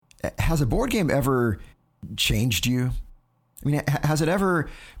has a board game ever changed you? I mean, has it ever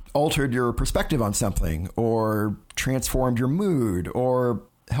altered your perspective on something, or transformed your mood, or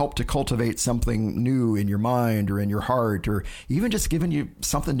helped to cultivate something new in your mind or in your heart, or even just given you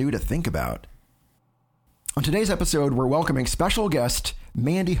something new to think about? On today's episode, we're welcoming special guest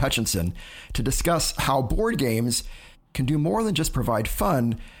Mandi Hutchinson to discuss how board games can do more than just provide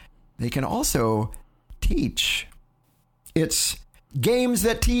fun. They can also teach. It's Games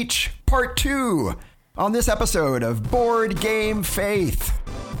That Teach, Part 2, on this episode of Board Game Faith.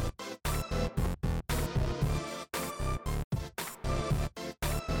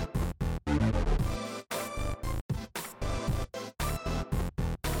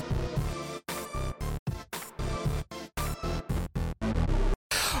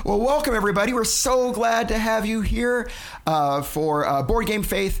 Well, welcome, everybody. We're so glad to have you here for Board Game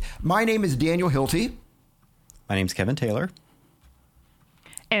Faith. My name is Daniel Hilty. My name's Kevin Taylor.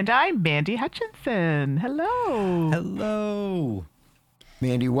 And I'm Mandi Hutchinson. Hello. Hello.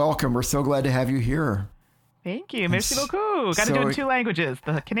 Mandi, welcome. We're so glad to have you here. Thank you. Merci beaucoup. Got to do it in two languages.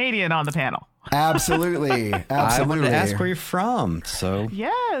 The Canadian on the panel. Absolutely. Absolutely. I wanted to ask where you're from. So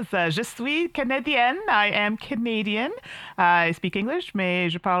yes, je suis canadienne. I am Canadian. I speak English,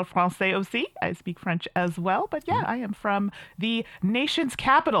 mais je parle français aussi. I speak French as well. But yeah, I am from the nation's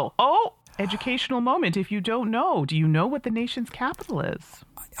capital. Oh, educational moment. If you don't know, do you know what the nation's capital is?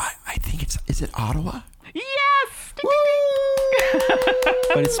 I think is it Ottawa? Yes. Ding, ding, ding.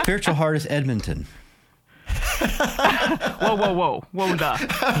 But its spiritual heart is Edmonton. Whoa, okay.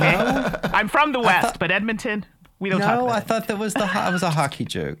 I'm from the West, but Edmonton, we don't talk about I thought that was was a hockey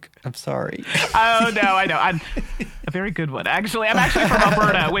joke. I'm sorry. Oh, no, I know. I'm a very good one, actually. I'm actually from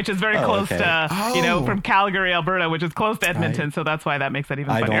Alberta, which is very close to, from Calgary, Alberta, which is close to Edmonton. So that's why that makes it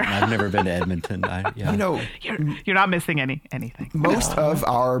even funnier. I've never been to Edmonton. You're not missing anything. Most of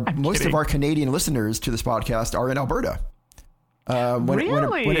our Canadian listeners to this podcast are in Alberta. When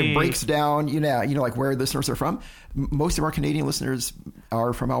it breaks down, like where listeners are from, most of our Canadian listeners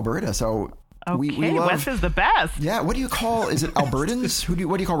are from Alberta. So we love, West is the best. Yeah. What do you call? Is it Albertans?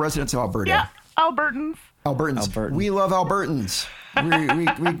 What do you call residents of Alberta? Yeah, Albertans. Albertans. We love Albertans.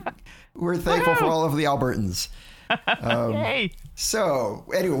 We're thankful for all of the Albertans. Yay. So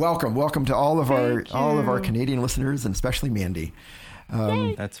anyway, welcome to all of our Canadian listeners, and especially Mandi.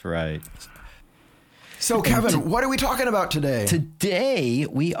 That's right. So, Kevin, what are we talking about today? Today,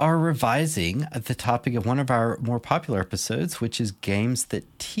 we are revising the topic of one of our more popular episodes, which is games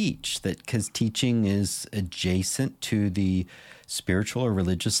that teach. Because teaching is adjacent to the spiritual or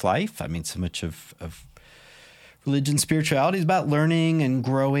religious life. I mean, so much of religion, spirituality is about learning and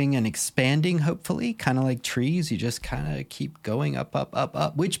growing and expanding, hopefully. Kind of like trees. You just kind of keep going up, up, up,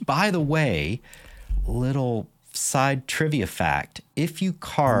 up. Which, by the way, little side trivia fact, if you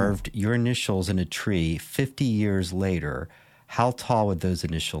carved your initials in a tree 50 years later, how tall would those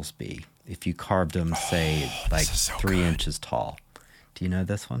initials be if you carved them, say, 3 inches tall? Do you know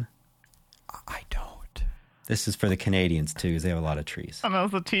this one? I don't. This is for the Canadians, too, because they have a lot of trees. And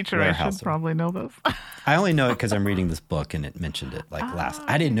as a teacher, I should probably know this. I only know it because I'm reading this book, and it mentioned it last.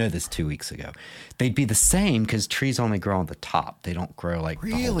 I didn't know this 2 weeks ago. They'd be the same because trees only grow on the top. They don't grow like the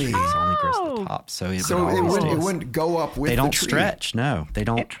whole tree. It only grows at the top. So it wouldn't go up with the tree. They don't stretch. No, they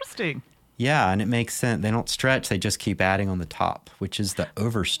don't. Interesting. Yeah, and it makes sense. They don't stretch. They just keep adding on the top, which is the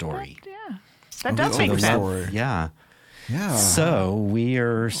overstory. That does make sense. Yeah. Yeah. So we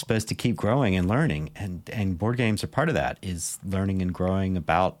are supposed to keep growing and learning, and board games are part of that, is learning and growing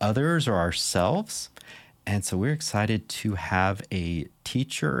about others or ourselves. And so we're excited to have a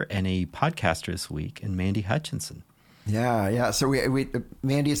teacher and a podcaster this week in Mandi Hutchinson. Yeah. So we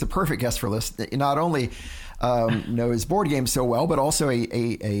Mandi is the perfect guest for this. Not only knows board games so well, but also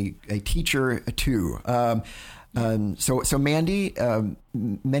a teacher too. So Mandi,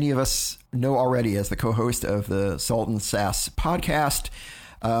 many of us know already as the co-host of the Salt and Sass podcast.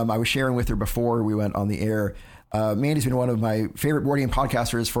 I was sharing with her before we went on the air. Mandi's been one of my favorite board game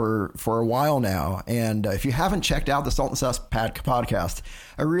podcasters for a while now. And if you haven't checked out the Salt and Sass podcast,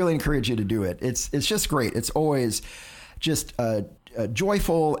 I really encourage you to do it. It's just great. It's always just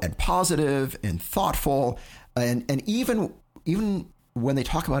joyful and positive and thoughtful. And even when they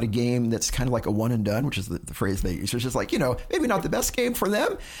talk about a game that's kind of like a one and done, which is the phrase they use, it's just like, maybe not the best game for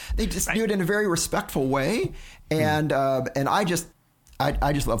them. They just do it in a very respectful way. And I just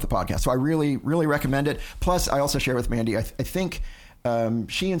love the podcast. So I really, really recommend it. Plus, I also share with Mandi, I think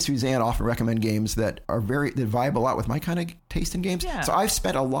she and Suzanne often recommend games that vibe a lot with my kind of taste in games. Yeah. So I've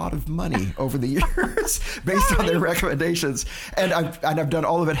spent a lot of money over the years based on their recommendations, and I've done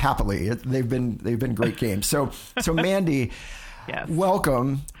all of it happily. They've been great games. So Mandi, Yes.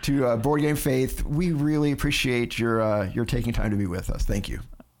 welcome to Board Game Faith. We really appreciate your taking time to be with us. Thank you.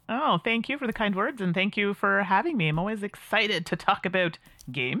 Oh, thank you for the kind words, and thank you for having me. I'm always excited to talk about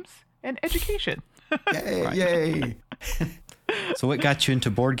games and education. Yay! So what got you into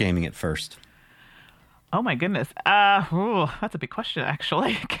board gaming at first? Oh my goodness. That's a big question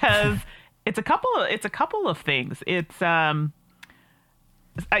actually, because it's a couple of things. It's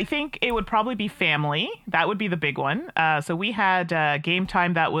I think it would probably be family. That would be the big one. So we had game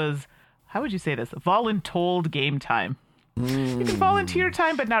time that was, how would you say this? Voluntold game time. You can volunteer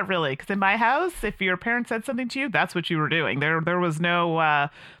time, but not really. Because in my house, if your parents said something to you, that's what you were doing. There was no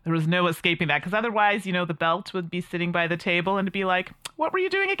escaping that. Because otherwise, the belt would be sitting by the table and it'd be like, "What were you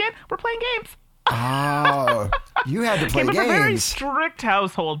doing again? We're playing games." Oh, you had to play It was games. a very strict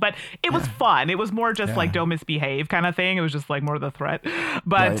household, but it was fun. It was more just like don't misbehave kind of thing. It was just like more the threat.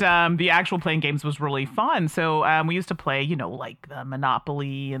 But the actual playing games was really fun. So we used to play, like the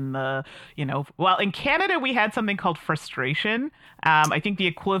Monopoly and well, in Canada, we had something called Frustration. I think the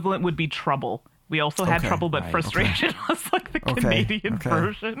equivalent would be Trouble. We also had Trouble, but Frustration was like the Canadian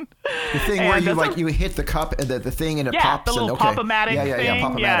version. The thing where you hit the cup and the thing and it pops. The little pop-o-matic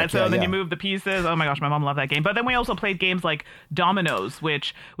thing. Yeah, so then you move the pieces. Oh my gosh, my mom loved that game. But then we also played games like Dominoes,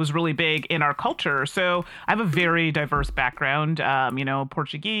 which was really big in our culture. So I have a very diverse background,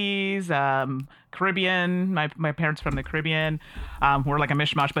 Portuguese, Caribbean. My parents from the Caribbean. We're like a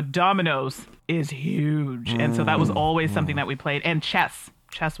mishmash, but Dominoes is huge. And so that was always something that we played. And chess.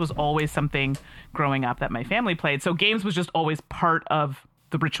 Chess was always something growing up that my family played. So games was just always part of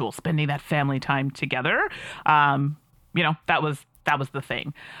the ritual, spending that family time together. That was the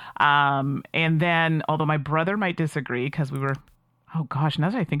thing. And then, although my brother might disagree because we were, oh gosh, now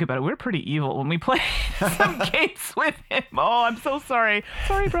that I think about it, we were pretty evil when we played some games with him. Oh, I'm so sorry.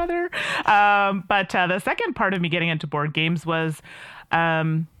 Sorry, brother. But the second part of me getting into board games was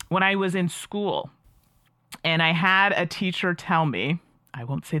when I was in school and I had a teacher tell me, I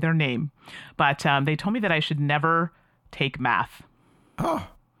won't say their name, but they told me that I should never take math. Oh.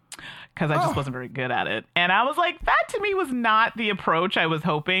 Because I just wasn't very good at it. And I was like, that to me was not the approach I was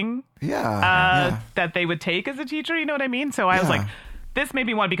hoping that they would take as a teacher. You know what I mean? So I was like, this made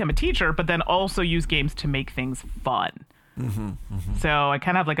me want to become a teacher, but then also use games to make things fun. So I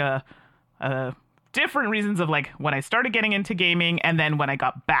kind of have like a different reasons of like when I started getting into gaming and then when I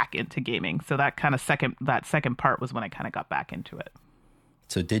got back into gaming. So that kind of second part was when I kind of got back into it.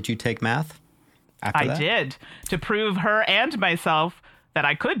 So did you take math after that? I did, to prove her and myself that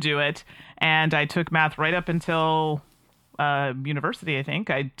I could do it. And I took math right up until university, I think.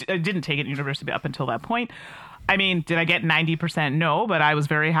 I didn't take it at university up until that point. I mean, did I get 90%? No, but I was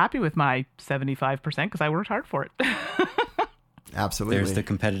very happy with my 75% because I worked hard for it. Absolutely. There's the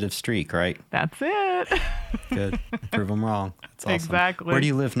competitive streak, right? That's it. Good. Prove them wrong. That's awesome. Exactly. Where do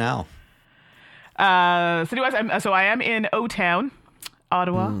you live now? City-wise, so I am in O-Town.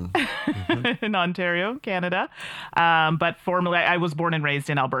 Ottawa, in Ontario, Canada. But formerly, I was born and raised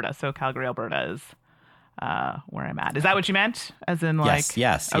in Alberta. So Calgary, Alberta is where I'm at. Is that what you meant? As in like...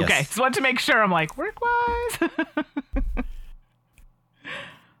 Yes. Okay, just wanted to make sure. I'm like, work-wise.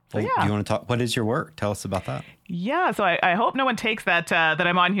 Do you want to talk? What is your work? Tell us about that. Yeah, so I hope no one takes that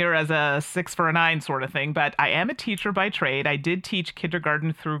I'm on here as a 6 for a 9 sort of thing, but I am a teacher by trade. I did teach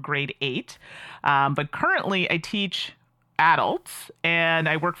kindergarten through grade 8, but currently I teach adults, and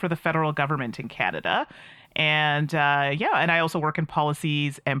I work for the federal government in Canada. And and I also work in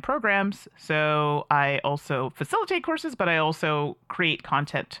policies and programs. So I also facilitate courses, but I also create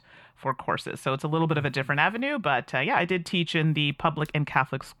content for courses. So it's a little bit of a different avenue. But I did teach in the public and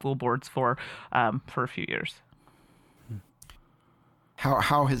Catholic school boards for a few years.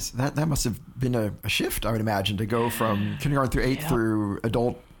 How has that must have been a shift, I would imagine, to go from kindergarten through 8 through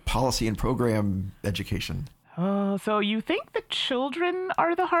adult policy and program education. So you think the children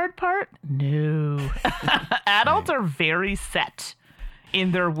are the hard part? No. Adults are very set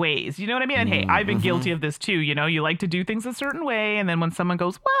in their ways. You know what I mean? And hey, I've been guilty of this too. You like to do things a certain way. And then when someone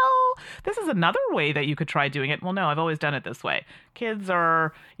goes, well, this is another way that you could try doing it. Well, no, I've always done it this way. Kids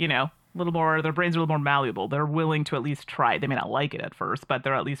are, a little more, their brains are a little more malleable. They're willing to at least try it. They may not like it at first, but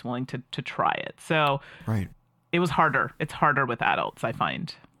they're at least willing to try it. So it was harder. It's harder with adults, I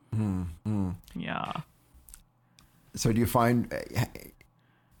find. Yeah. So have you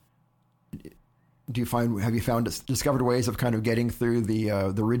discovered ways of kind of getting through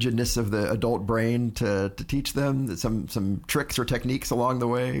the rigidness of the adult brain to teach them some tricks or techniques along the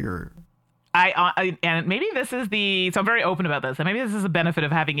way? Or and maybe this is so I'm very open about this, and maybe this is a benefit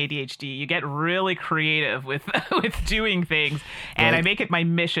of having ADHD. You get really creative with doing things, and I make it my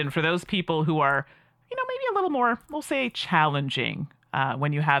mission for those people who are maybe a little more, we'll say, challenging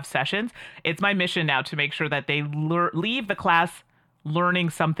when you have sessions. It's my mission now to make sure that they leave the class learning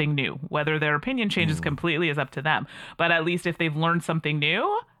something new. Whether their opinion changes completely is up to them. But at least if they've learned something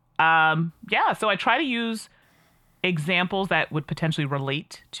new, so I try to use examples that would potentially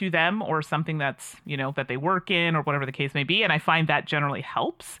relate to them or something that's, that they work in or whatever the case may be. And I find that generally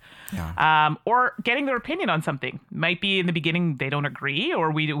helps. Yeah. Or getting their opinion on something. Might be in the beginning they don't agree,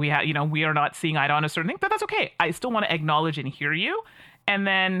 or we are not seeing eye on a certain thing, but that's okay. I still want to acknowledge and hear you. And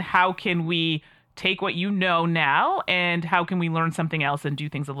then how can we take what you know now and how can we learn something else and do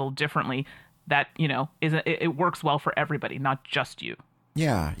things a little differently that, it works well for everybody, not just you.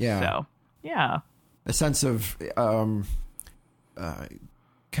 Yeah. Yeah. So, yeah. A sense of kind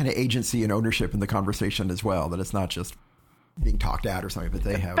of agency and ownership in the conversation as well, that it's not just being talked at or something, but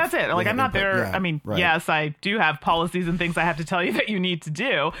they have. That's it. Like, I'm not input. there. Yeah, I mean, right. Yes, I do have policies and things I have to tell you that you need to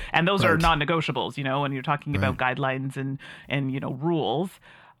do. And those are Right. non-negotiables, when you're talking about guidelines and rules.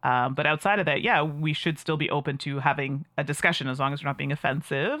 But outside of that, we should still be open to having a discussion as long as we're not being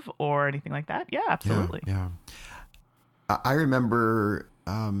offensive or anything like that. Yeah, absolutely. Yeah. I remember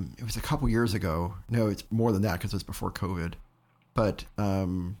it was a couple years ago. No, it's more than that because it was before COVID. But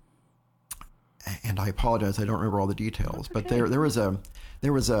and I apologize, I don't remember all the details. But there was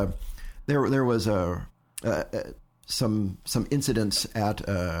some incidents at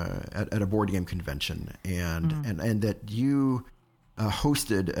a board game convention, and that you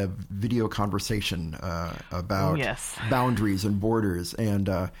hosted a video conversation about boundaries and borders, and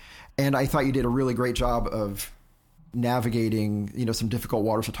I thought you did a really great job of navigating some difficult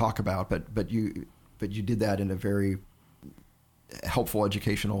waters to talk about, but you did that in a very helpful,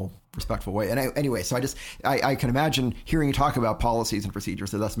 educational, respectful way. And anyway, so I can imagine hearing you talk about policies and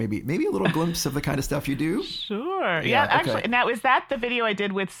procedures. So that's maybe a little glimpse of the kind of stuff you do. Sure. Yeah. Actually, okay. now is that the video I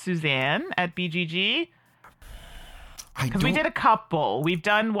did with Suzanne at BGG? Because we did a couple. We've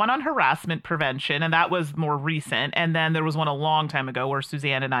done one on harassment prevention, and that was more recent. And then there was one a long time ago where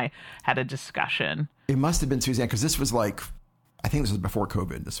Suzanne and I had a discussion. It must have been Suzanne, because this was I think this was before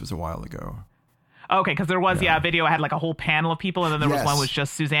COVID. This was a while ago. Okay, because there was a video. I had like a whole panel of people, and then there was one with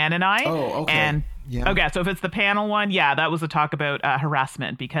just Suzanne and I. Oh, okay. And yeah. So if it's the panel one, that was a talk about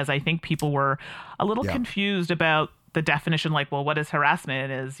harassment, because I think people were a little confused about the definition. Like, well, what is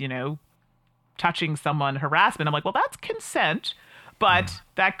harassment? Is touching someone harassment? I'm like, well, that's consent, but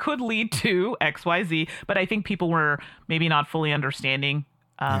that could lead to XYZ. But I think people were maybe not fully understanding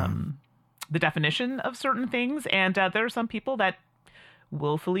the definition of certain things, and there are some people that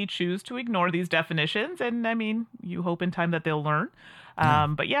willfully choose to ignore these definitions, and I mean, you hope in time that they'll learn.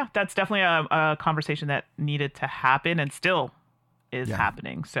 But that's definitely a conversation that needed to happen and still is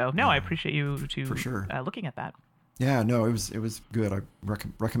happening. So I appreciate you For sure. looking at that. Yeah, no, it was good. I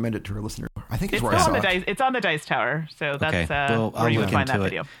recommend it to our listeners. I think it's where on I saw the it. It's on the Dice Tower, so that's where you would find that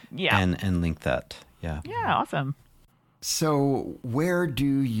video. Yeah, and link that. Yeah. Yeah, awesome. So where do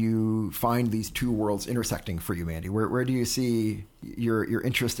you find these two worlds intersecting for you, Mandi? Where do you see your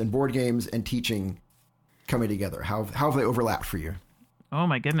interest in board games and teaching coming together? How have they overlapped for you? Oh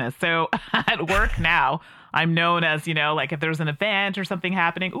my goodness. So at work now, I'm known as, like if there's an event or something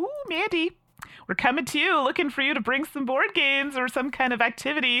happening, ooh, Mandi, we're coming to you, looking for you to bring some board games or some kind of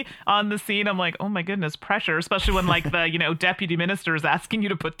activity on the scene. I'm like, oh my goodness, pressure, especially when like the, deputy minister is asking you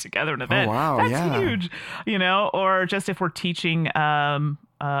to put together an event. Oh, wow. That's huge, or just if we're teaching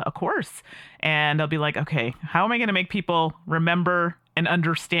a course, and I'll be like, okay, how am I going to make people remember and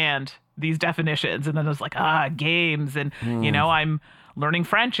understand these definitions? And then it's like, games. And, I'm learning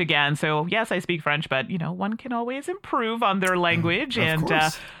French again. So yes, I speak French, but, one can always improve on their language. Of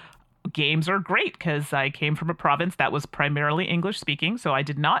course. Games are great because I came from a province that was primarily English speaking. So I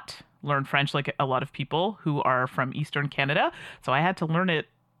did not learn French like a lot of people who are from Eastern Canada. So I had to learn it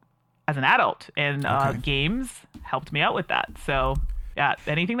as an adult, and games helped me out with that. So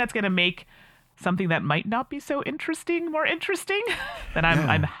anything that's going to make something that might not be so interesting more interesting, then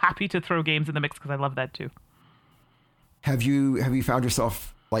I'm happy to throw games in the mix because I love that too. Have you found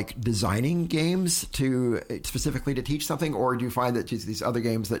yourself like designing games specifically to teach something, or do you find that these other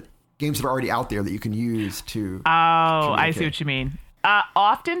games that are already out there that you can use to? Oh, I see what you mean.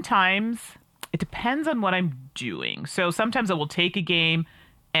 Oftentimes, it depends on what I'm doing. So sometimes I will take a game,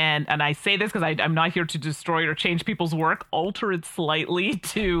 and I say this because I'm not here to destroy or change people's work, alter it slightly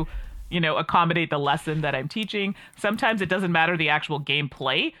to, accommodate the lesson that I'm teaching. Sometimes it doesn't matter the actual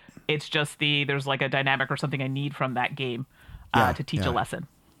gameplay. It's just there's like a dynamic or something I need from that game to teach a lesson.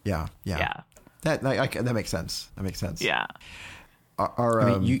 Yeah. That makes sense. That makes sense. Yeah.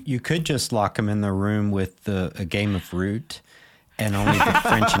 You could just lock them in the room with a game of Root and only the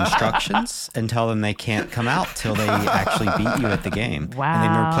French instructions, and tell them they can't come out till they actually beat you at the game. Wow, and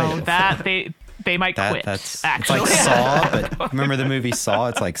they've never played it that they might quit. That's actually. It's like Saw, but remember the movie Saw?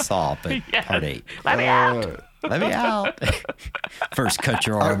 It's like Saw, but Yes. part 8. Let me out. Let me out. First, cut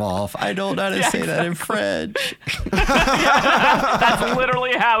your arm off. I don't know how to say that in French. That's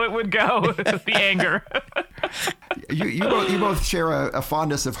literally how it would go. The anger. You both share a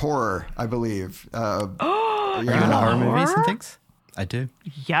fondness of horror, I believe. Are you into horror movies and things? I do.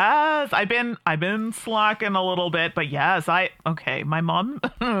 Yes, I've been slacking a little bit, but yes, my mom,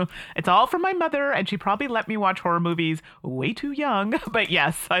 it's all from my mother, and she probably let me watch horror movies way too young, but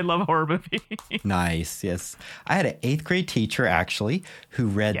yes, I love horror movies. Nice, yes. I had an 8th grade teacher, actually, who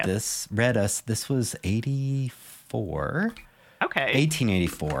read us, this was 84. Okay.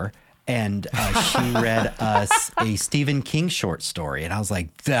 1884. And she read us a Stephen King short story, and I was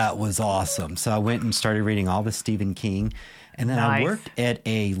like, that was awesome. So I went and started reading all the Stephen King. And then I worked at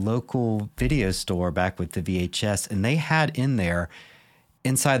a local video store back with the VHS, and they had in there,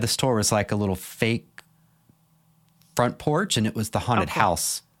 inside the store was like a little fake front porch, and it was the haunted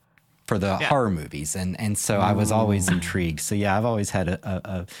house for the horror movies. And so I was always intrigued. So yeah, I've always had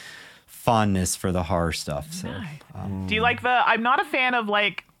a fondness for the horror stuff. So do you like I'm not a fan of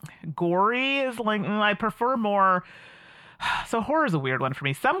like gory, is like I prefer more. So horror is a weird one for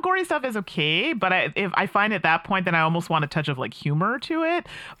me. Some gory stuff is okay, but if I find at that point, then I almost want a touch of like humor to it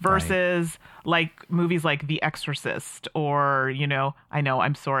versus like movies like The Exorcist or, I know,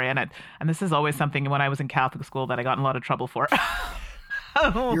 I'm sorry. And this is always something when I was in Catholic school that I got in a lot of trouble for.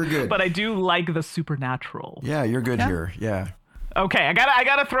 You're good. But I do like the supernatural. Yeah, you're good here. Yeah. Okay, I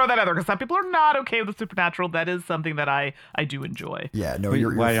gotta throw that out there because some people are not okay with the supernatural. That is something that I do enjoy. Yeah, no,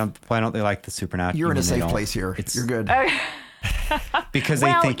 why don't they like the supernatural? You're in a safe place here. You're good. Because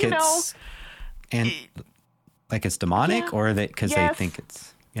they think it's like it's demonic, or because they think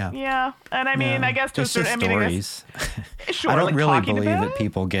it's Yeah, and I mean, I guess to a certain stories. Sure, I don't like really believe about that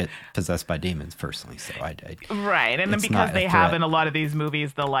people get possessed by demons personally, so I right, and then because they have in a lot of these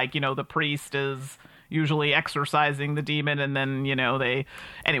movies, the priest is usually exorcising the demon, and then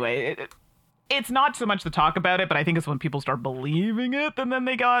it's not so much to talk about it, but I think it's when people start believing it, and then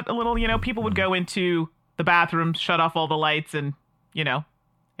they got a little, people would go into the bathroom, shut off all the lights, and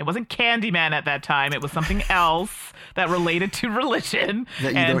it wasn't Candyman at that time. It was something else that related to religion.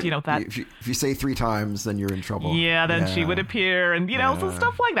 That if you say 3 times, then you're in trouble. Yeah, then she would appear, and so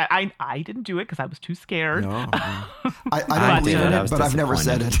stuff like that. I didn't do it because I was too scared. No, I don't believe in it, but I've never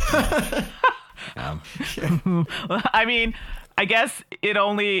said it. I mean, I guess it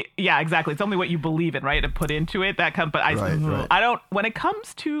only, exactly. It's only what you believe in, right? And put into it but I don't, when it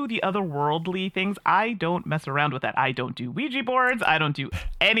comes to the otherworldly things, I don't mess around with that. I don't do Ouija boards. I don't do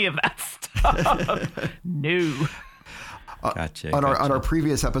any of that stuff. No. Gotcha. On our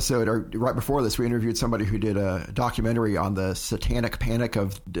previous episode, or right before this, we interviewed somebody who did a documentary on the satanic panic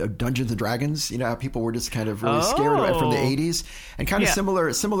of Dungeons and Dragons. How people were just kind of really scared of it from the 80s, and kind of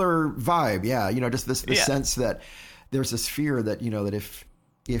similar vibe. Yeah, just this sense that there's this fear that that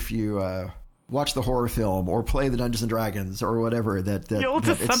if you watch the horror film or play the Dungeons and Dragons or whatever, that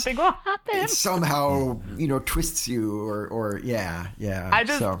something will happen. It somehow twists you or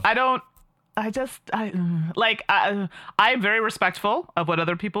I'm very respectful of what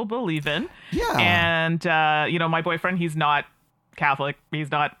other people believe in. Yeah. And, my boyfriend, he's not Catholic.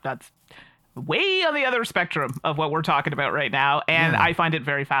 That's way on the other spectrum of what we're talking about right now. And I find it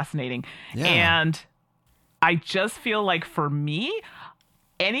very fascinating. Yeah. And I just feel like for me,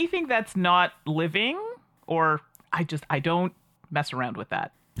 anything that's not living, or I don't mess around with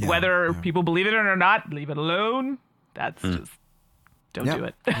that. Yeah. Whether people believe it or not, leave it alone. That's just... Don't do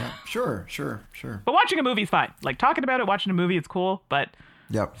it. Sure. But watching a movie is fine. Like talking about it, watching a movie, it's cool. But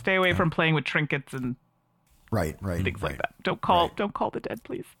stay away from playing with trinkets and things like that. Don't call the dead,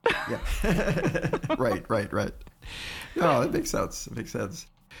 please. Yeah. Right. No, that makes sense.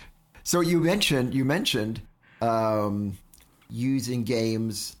 So you mentioned using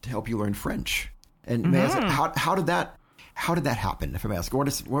games to help you learn French, and how did that happen? If I'm asking,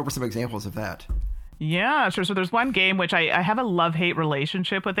 what were some examples of that? Yeah, sure. So there's one game which I have a love-hate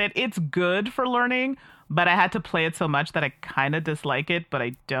relationship with it. It's good for learning, but I had to play it so much that I kind of dislike it, but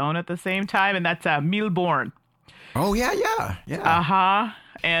I don't at the same time. And that's Milborn. Oh, yeah. Uh-huh.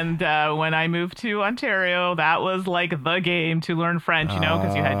 And when I moved to Ontario, that was like the game to learn French,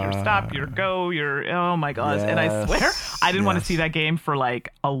 because you had your stop, your go, oh my gosh. Yes, and I swear I didn't want to see that game for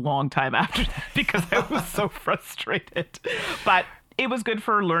like a long time after that because I was so frustrated. But it was good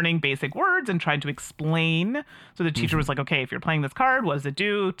for learning basic words and trying to explain. So the teacher was like, okay, if you're playing this card, what does it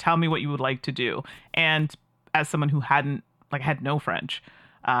do? Tell me what you would like to do. And as someone who hadn't like I had no French.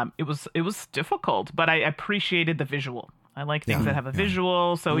 It was difficult, but I appreciated the visual. I like things that have a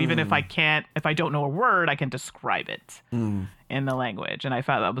visual. So even if I don't know a word, I can describe it in the language. And I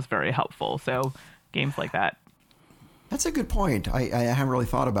found that was very helpful. So games like that. That's a good point. I haven't really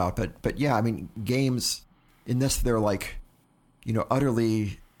thought about, but yeah, I mean, games in this, they're like,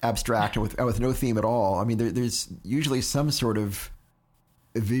 utterly abstract and with no theme at all. I mean, there's usually some sort of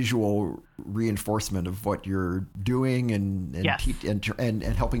visual reinforcement of what you're doing and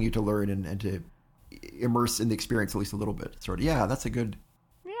helping you to learn and to immerse in the experience at least a little bit. Sort of, yeah, that's a good.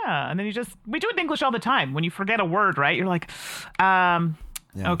 Yeah, and then we do it in English all the time. When you forget a word, right? You're like,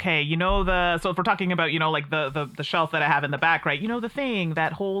 okay, so if we're talking about, like the shelf that I have in the back, right? The thing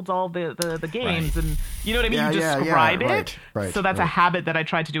that holds all the games and you know what I mean? Yeah, you describe it. Right, so that's a habit that I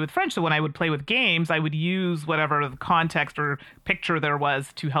tried to do with French. So when I would play with games, I would use whatever the context or picture there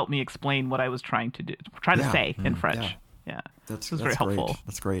was to help me explain what I was trying to say in French. Yeah. That's very helpful.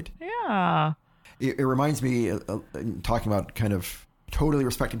 That's great. Yeah. It reminds me, talking about kind of totally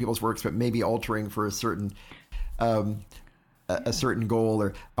respecting people's works, but maybe altering for a certain goal.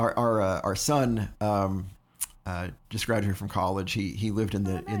 Or our son just graduated from college. He lived in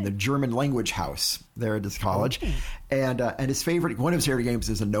the German language house there at his college, and his one of his favorite games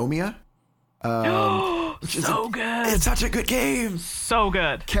is Anomia. Which is good. It's such a good game. So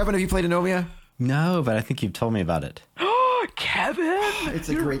good. Kevin, have you played Anomia? No, but I think you've told me about it. Kevin, it's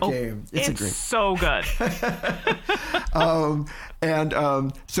a great game. It's so good.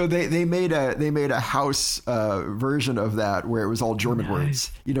 So they made a house version of that where it was all German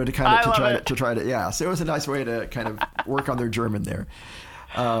words, to try to yeah. So it was a nice way to kind of work on their German there.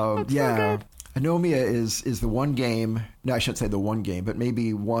 So good. Anomia is the one game. No, I shouldn't say the one game, but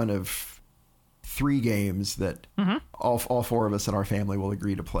maybe one of 3 games that all 4 of us in our family will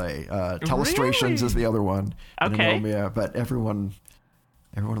agree to play. Telestrations is the other one. Okay. Anomia, but everyone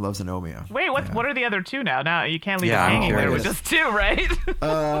loves Anomia. Wait, what are the other 2 now? Now you can't leave it hanging there with just 2, right?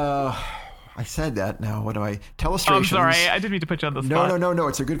 I said that. Now what do I? Telestrations. I'm sorry, I didn't mean to put you on the spot. No.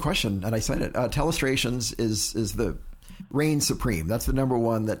 It's a good question, and I said it. Telestrations is the reigns supreme. That's the number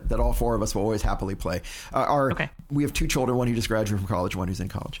one that all 4 of us will always happily play. We have 2 children, one who just graduated from college, one who's in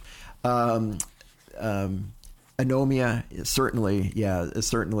college. Anomia is certainly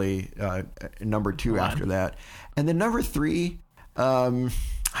number 2 after that, and then number 3, I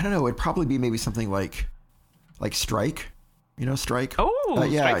don't know, it'd probably be maybe something like Strike. Strike. Oh,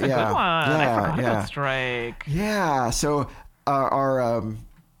 Strike's a good one. I forgot about Strike. Yeah. So our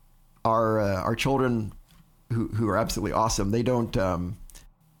children who are absolutely awesome. They don't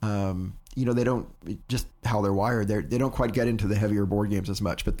they don't, just how they're wired, they don't quite get into the heavier board games as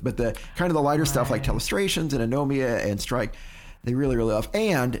much, but the kind of the lighter stuff like Telestrations and Anomia and Strike, they really, really love.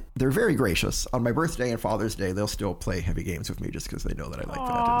 And they're very gracious. On my birthday and Father's Day, they'll still play heavy games with me just because they know that I like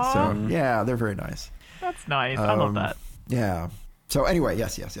that. And so, yeah, they're very nice. That's nice. I love that. Yeah. So anyway,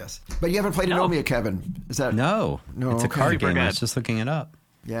 yes. But you haven't played Anomia, Kevin. Is that? No. It's a card game. Good. I was just looking it up.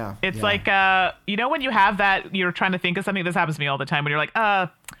 Yeah. It's like, when you have that, you're trying to think of something. This happens to me all the time when you're like,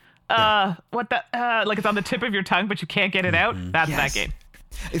 what the, like it's on the tip of your tongue, but you can't get it out. That's that game.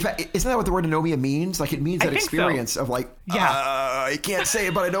 In fact, isn't that what the word Anomia means? Like it means that experience of like, I can't say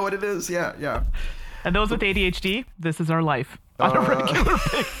it, but I know what it is. Yeah. And those with ADHD, this is our life on a regular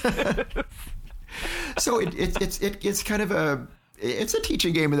basis. So it's kind of it's a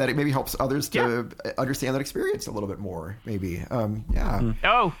teaching game in that it maybe helps others to understand that experience a little bit more, maybe.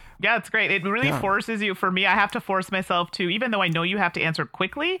 Oh, yeah, it's great. It really forces you. For me, I have to force myself to, even though I know you have to answer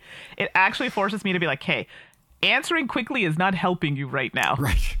quickly, it actually forces me to be like, hey, answering quickly is not helping you right now.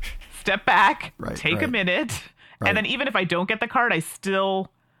 Right. Step back, take a minute, and then even if I don't get the card, I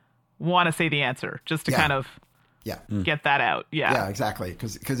still want to say the answer just to kind of get that out. Yeah, exactly.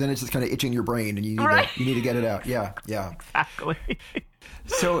 Because then it's just kind of itching your brain, and you need to get it out. Yeah. Exactly.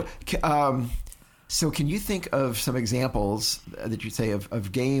 So can you think of some examples that you'd say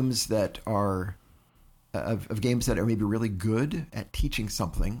of games that are of games that are maybe really good at teaching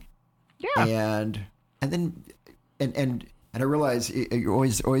something? Yeah. And I realize you're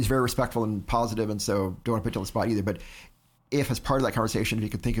always very respectful and positive, and so don't want to put you on the spot either. But if as part of that conversation, if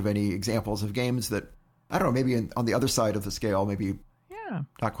you could think of any examples of games that, I don't know, maybe on the other side of the scale, maybe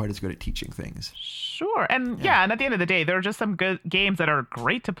not quite as good at teaching things. Sure. And and at the end of the day, there are just some good games that are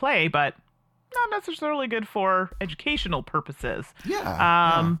great to play, but not necessarily good for educational purposes.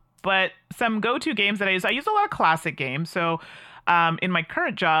 But some go-to games that I use a lot of classic games. So in my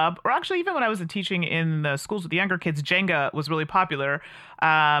current job, or actually even when I was teaching in the schools with the younger kids, Jenga was really popular.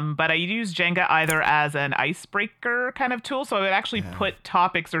 But I use Jenga either as an icebreaker kind of tool. So I would actually put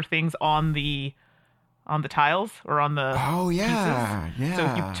topics or things on the on the tiles or on the pieces. So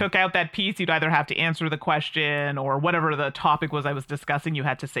if you took out that piece, you'd either have to answer the question or whatever the topic was I was discussing, you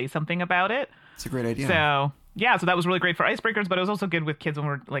had to say something about it. It's a great idea. So so that was really great for icebreakers, but it was also good with kids when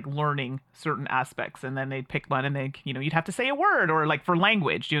we're like learning certain aspects, and then they'd pick one and they, you'd have to say a word, or like for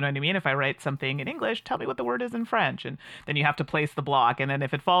language, do you know what I mean? If I write something in English, tell me what the word is in French, and then you have to place the block, and then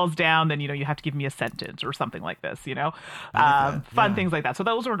if it falls down, then you have to give me a sentence or something like this, fun things like that. So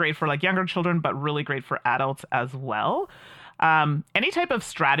those were great for like younger children, but really great for adults as well. Any type of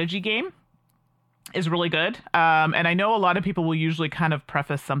strategy game is really good, and I know a lot of people will usually kind of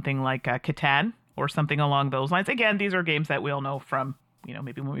preface something like Catan or something along those lines. Again, these are games that we all know from,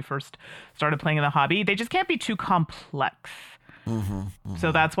 maybe when we first started playing in the hobby. They just can't be too complex.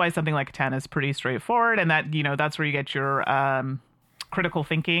 So that's why something like Catan is pretty straightforward, and that, that's where you get your critical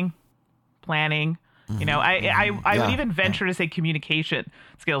thinking, planning. I would even venture to say communication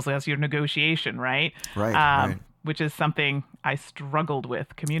skills. That's your negotiation, right? Right. Which is something I struggled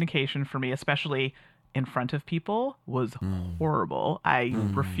with. Communication for me, especially in front of people, was horrible. I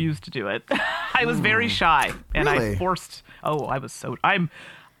refused to do it. I was very shy, and Really?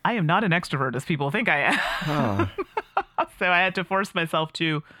 I am not an extrovert as people think I am. So I had to force myself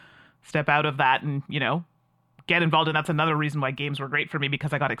to step out of that and, get involved. And that's another reason why games were great for me,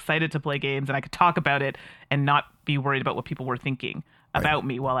 because I got excited to play games and I could talk about it and not be worried about what people were thinking about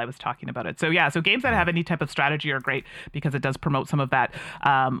me while I was talking about it. So so games that have any type of strategy are great because it does promote some of that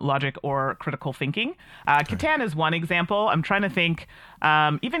logic or critical thinking. Catan is one example. I'm trying to think,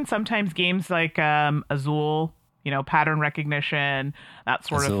 even sometimes games like Azul, pattern recognition, that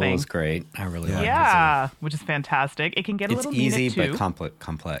sort of thing. Azul is great. I really like Azul. Which is fantastic. It can get a little easy, too. but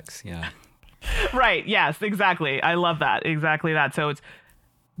complex. Yeah. Right. Yes, exactly. I love that. Exactly that. So it's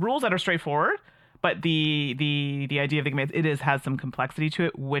rules that are straightforward, but the idea of the game, has some complexity to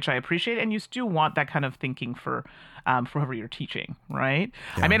it, which I appreciate. And you do want that kind of thinking for whoever you're teaching, right?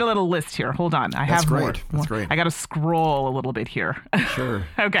 Yeah. I made a little list here. Hold on. That's great. That's great. I got to scroll a little bit here. Sure.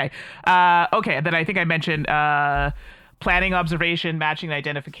 Okay. Then I think I mentioned planning, observation, matching,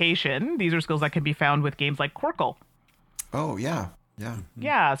 identification. These are skills that can be found with games like Quirkle. Oh, yeah.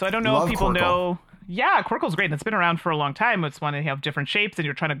 Yeah. So I don't know if people Quirkle. know. Yeah, Quirkle's great. And it's been around for a long time. It's when they have different shapes and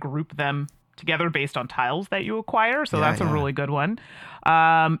you're trying to group them together based on tiles that you acquire. So that's a really good one.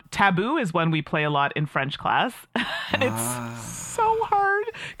 Taboo is one we play a lot in French class. And it's so hard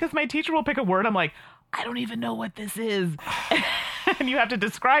because my teacher will pick a word. I'm like, I don't even know what this is. And you have to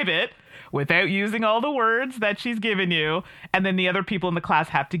describe it without using all the words that she's given you. And then the other people in the class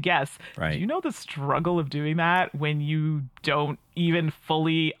have to guess. Right. Do you know the struggle of doing that when you don't even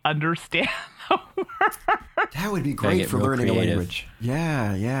fully understand the word? That would be great for learning a language.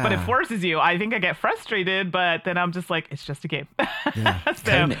 Yeah. But it forces you. I think I get frustrated, but then I'm just like, it's just a game. Yeah.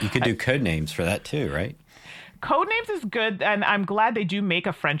 You could do code names for that too, right? Codenames is good, and I'm glad they do make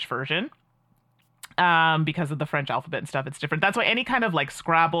a French version. Because of the French alphabet and stuff, it's different. That's why any kind of like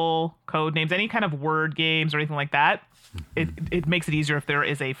Scrabble, code names, any kind of word games or anything like that, it makes it easier if there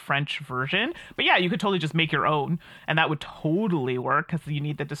is a French version. But yeah, you could totally just make your own, and that would totally work because you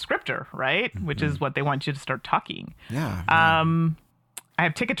need the descriptor, right? Which is what they want you to start talking. Yeah. I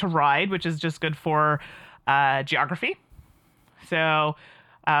have Ticket to Ride, which is just good for geography. So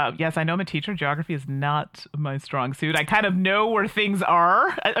yes, I know I'm a teacher. Geography is not my strong suit. I kind of know where things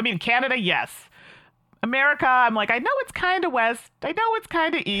are. I mean, Canada, yes. America, I'm like, I know it's kind of west. I know it's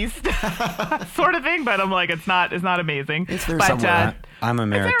kind of east, sort of thing. But I'm like, it's not amazing. It's there somewhere. I'm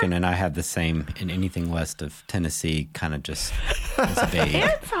American, and I have the same in anything west of Tennessee, kind of just as a babe.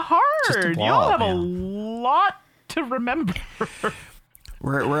 It's hard. Y'all have a lot to remember.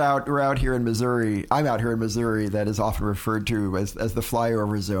 We're out here in Missouri. I'm out here in Missouri. That is often referred to as the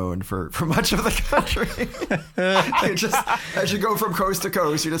flyover zone for much of the country. As you go from coast to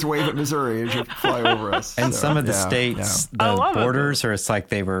coast, you just wave at Missouri as you fly over us. And some of the states, the borders are, it's like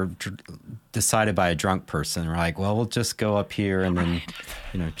they were decided by a drunk person. We're like, well, we'll just go up here and then,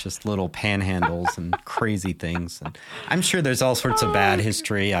 just little panhandles and crazy things. And I'm sure there's all sorts of bad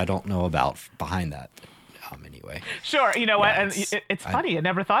history I don't know about behind that. Anyway. Sure. You know what? And it's funny. I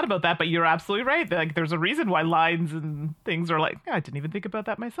never thought about that, but you're absolutely right. Like, there's a reason why lines and things are like, I didn't even think about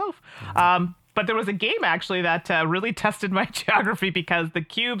that myself. Mm-hmm. But there was a game actually that really tested my geography because the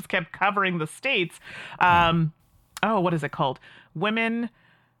cubes kept covering the states. What is it called? Women.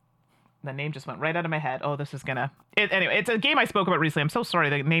 The name just went right out of my head. Oh, this is gonna. Anyway, it's a game I spoke about recently. I'm so sorry.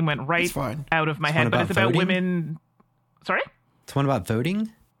 The name went right out of my head, but it's about women. Sorry? It's one about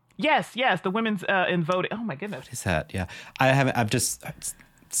voting? Yes, the women's in voting. Oh my goodness. What is that? Yeah. I haven't. I've just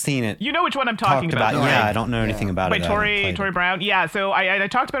seen it. You know which one I'm talking about. Yeah, right? I don't know anything about By it. Tori Brown. Yeah, so I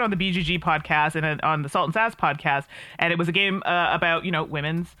talked about it on the BGG podcast and on the Salt and Sass podcast, and it was a game about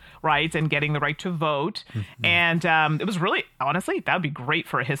women's rights and getting the right to vote, and it was really, honestly, that would be great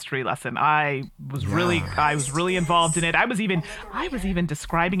for a history lesson. I was really involved in it. I was even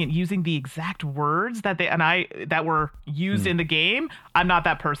describing it using the exact words that were used in the game. I'm not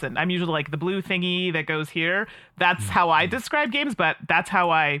that person. I'm usually like the blue thingy that goes here. That's how I describe games, but that's how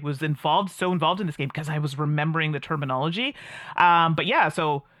I was so involved in this game because I was remembering the terminology. But yeah,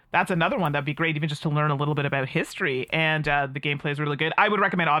 so that's another one that'd be great, even just to learn a little bit about history. And the gameplay is really good. I would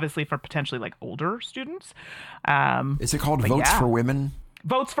recommend, obviously, for potentially like older students. Is it called Votes for Women?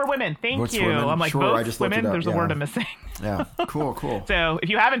 Votes for Women. Thank you. I'm like, sure, votes women. There's a word I'm missing. Yeah. Cool. So if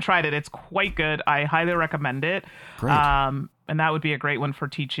you haven't tried it, it's quite good. I highly recommend it. Great. And that would be a great one for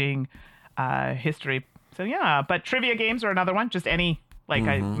teaching history. So yeah, but trivia games are another one. Just any, like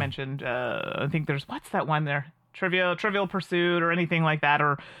I mentioned, I think what's that one there? Trivial Pursuit or anything like that.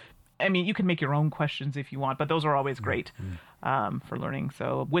 Or, I mean, you can make your own questions if you want, but those are always great for learning.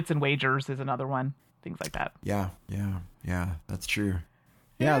 So Wits and Wagers is another one. Things like that. Yeah. That's true.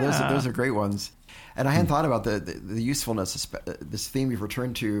 Yeah, those are great ones. And I hadn't thought about the usefulness, this theme we've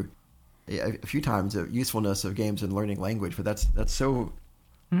returned to a few times, of usefulness of games and learning language. But that's so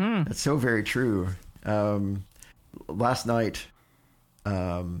very true. Last night,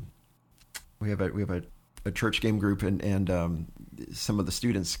 we have a church game group, and some of the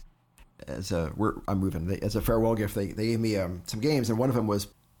students, I'm moving, as a farewell gift, they gave me some games, and one of them was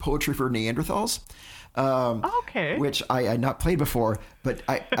Poetry for Neanderthals. Okay. Which I had not played before, but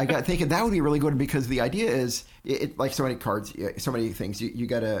I got thinking that would be really good because the idea is it like so many cards, so many things. You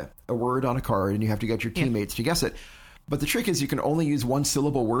got a word on a card and you have to get your teammates to guess it. But the trick is you can only use one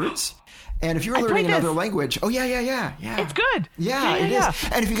syllable words. And if you're learning another language, yeah. It's good. Yeah, it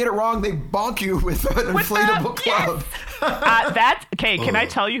is. And if you get it wrong, they bonk you with an inflatable club. Yes. Can I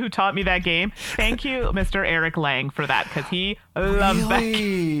tell you who taught me that game? Thank you, Mr. Eric Lang, for that, because he loves that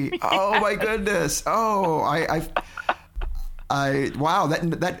game. Oh my goodness. Oh, wow,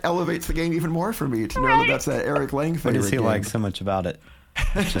 that elevates the game even more for me to know that that's that Eric Lang favorite. What does he like so much about it?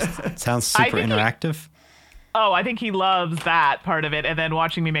 It sounds super interactive. I think he loves that part of it, and then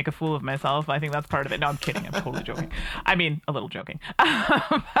watching me make a fool of myself, I think that's part of it. No, I'm kidding. I'm totally joking. I mean, a little joking.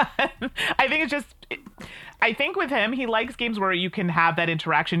 I think it's just... I think with him, he likes games where you can have that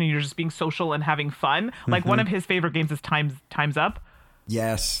interaction and you're just being social and having fun. Like one of his favorite games is Time's Up.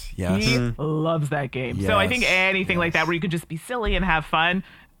 Yes. He loves that game. Yes. So I think anything like that where you can just be silly and have fun,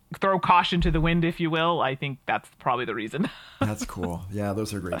 throw caution to the wind, if you will, I think that's probably the reason. That's cool. Yeah,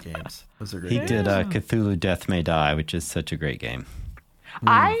 those are great games. He did Cthulhu Death May Die, which is such a great game.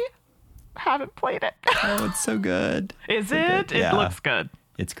 I haven't played it. Oh, it's so good. Is so it? Good. It looks good.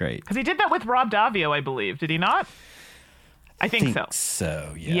 It's great. Because he did that with Rob Davio, I believe. Did he not? I think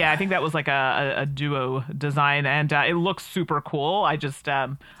so. Yeah. Yeah, I think that was like a duo design, and it looks super cool. I just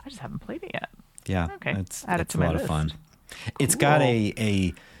haven't played it yet. Yeah. Okay. It's a lot of fun. Cool. It's got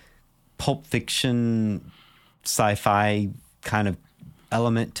a Pulp Fiction sci-fi kind of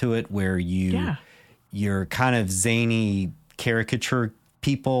element to it where you're kind of zany caricature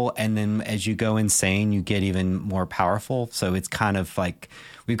people, and then as you go insane you get even more powerful. So it's kind of like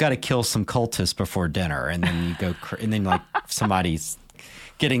we've got to kill some cultists before dinner, and then you go and then like somebody's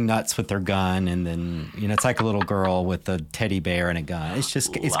getting nuts with their gun, and then it's like a little girl with a teddy bear and a gun.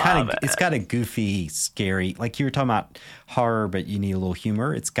 It's got a goofy, scary, like you were talking about horror, but you need a little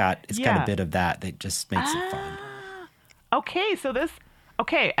humor. It's got a bit of that just makes it fun.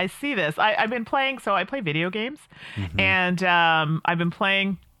 Okay, I see this. I've been playing, so I play video games, and I've been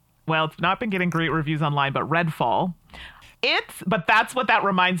playing, well, it's not been getting great reviews online, but Redfall. But that's what that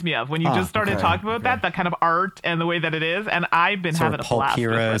reminds me of when you just started talking about that kind of art and the way that it is, and I've been having a blast.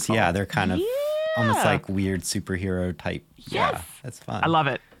 Heroes, they're kind of almost like weird superhero type. Yes. Yeah, that's fun. I love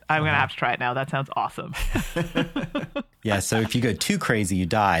it. I'm going to have to try it now. That sounds awesome. Yeah, so if you go too crazy, you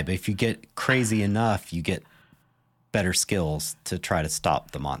die, but if you get crazy enough, you get better skills to try to stop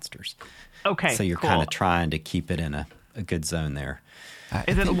the monsters. Okay, so you're kind of trying to keep it in a good zone there.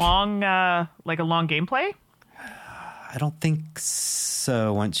 Is it long, like a long gameplay? I don't think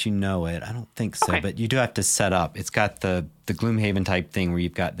so. Once you know it, I don't think so. Okay. But you do have to set up. It's got the Gloomhaven type thing where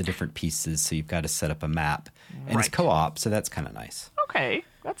you've got the different pieces, so you've got to set up a map, and it's co-op, so that's kind of nice. Okay,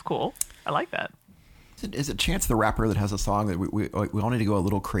 that's cool. I like that. Is it Chance the Rapper that has a song that we all need to go a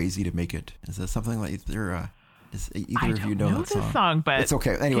little crazy to make it? Is that something like there? Does either of you know that song? But it's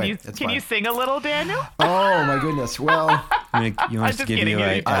okay. Anyway, can you sing a little, Daniel? Oh my goodness! Well. You want us to just give kidding. you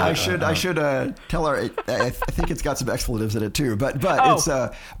a... I should tell her. I think it's got some expletives in it too, but it's Got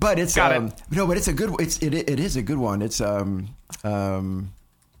it. no, but it's a good. It is a good one. It's I'll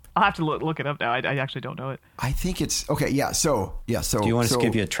have to look it up now. I actually don't know it. I think it's okay. Yeah. So Do you want us to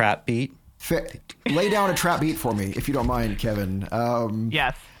give you a trap beat? Lay down a trap beat for me, if you don't mind, Kevin.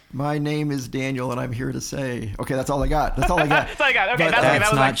 Yes. My name is Daniel, and I'm here to say. Okay, that's all I got. That's all I got. That's all I got. Okay, But, that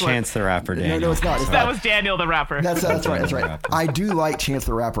That's was not excellent. Chance the Rapper, Daniel. No, it's not. That was Daniel the rapper. That's right. That's right. Rapper. I do like Chance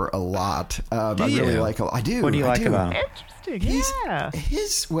the Rapper a lot. I really you? like. I do. What do you like about him? Interesting.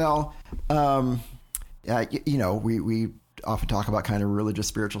 Yeah. You know, we often talk about kind of religious,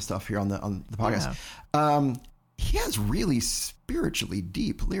 spiritual stuff here on the podcast. Yeah. He has really spiritually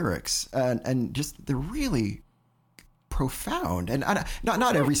deep lyrics, and just they're really profound. And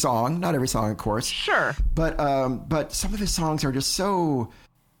not every song, of course. Sure. But some of his songs are just so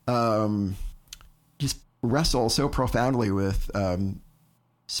just wrestle so profoundly with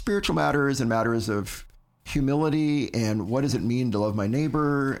spiritual matters and matters of humility and what does it mean to love my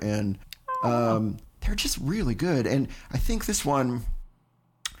neighbor, and they're just really good. And I think this one,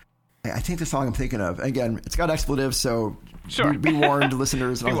 I think the song I'm thinking of, again, it's got expletives, so Sure. be warned,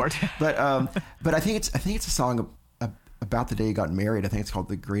 listeners. Be warned. But I think it's a song about the day he got married. I think it's called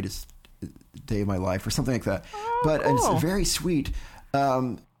 "The Greatest Day of My Life" or something like that. Oh, but cool. It's very sweet.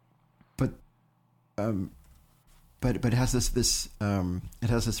 But it has this it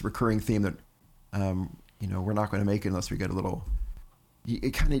has this recurring theme that you know, we're not going to make it unless we get a little.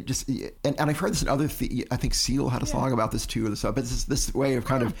 It kind of just, and I've heard this in other. I think Seal had a song about this too. But it's this way of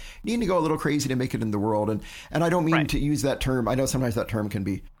kind of needing to go a little crazy to make it in the world, and I don't mean to use that term. I know sometimes that term can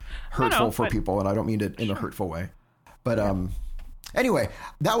be hurtful for people, and I don't mean it in a hurtful way. But anyway,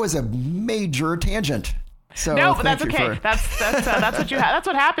 that was a major tangent. So No, but that's thank you okay. for- That's what you have. That's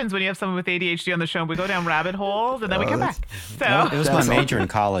what happens when you have someone with ADHD on the show. We go down rabbit holes and then we come back. So It was my major in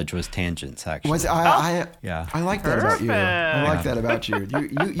college was tangents, actually. Yeah. I like that about you. I like Perfect. that about you.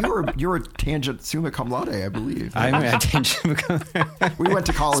 You were a tangent summa cum laude, I believe. I mean, tangent. We went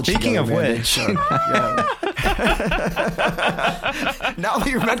to college. Speaking together, of Mandy, which. so, yeah. Now that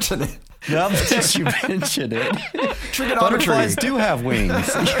you mention it, Now that you mentioned it, trigonometry. butterflies do have wings.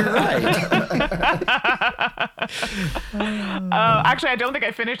 You're right. actually, I don't think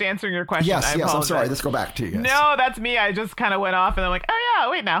I finished answering your question. Yes, I I'm apologize. sorry. Let's go back to you. Yes. No, that's me. I just kind of went off and I'm like, oh yeah,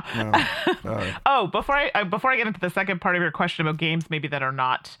 wait now. Oh, before I get into the second part of your question about games maybe that are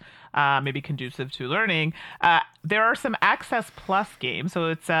not maybe conducive to learning, there are some Access Plus games. So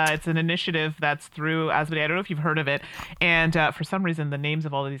it's an initiative that's through Asmodee. I don't know if you've heard of it. And for some reason, the names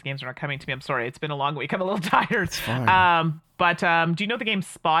of all of these games are not coming to me. I'm sorry. It's been a long week. I'm a little tired. It's fine. But do you know the game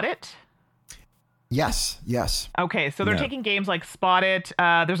Spot It? Yes. Okay, so they're No. taking games like Spot It.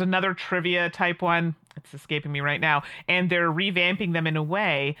 There's another trivia type one. It's escaping me right now. And they're revamping them in a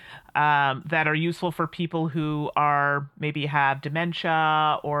way that are useful for people who are maybe have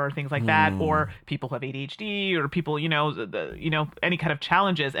dementia or things like that, or people who have ADHD, or people, any kind of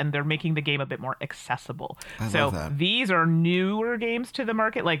challenges, and they're making the game a bit more accessible. I love that. These are newer games to the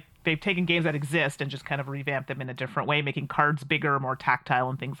market. Like, they've taken games that exist and just kind of revamped them in a different way, making cards bigger, more tactile,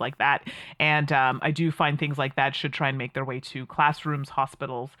 and things like that. And I do find things like that should try and make their way to classrooms,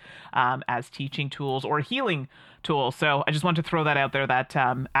 hospitals, as teaching tools or healing tools. So I just want to throw that out there, that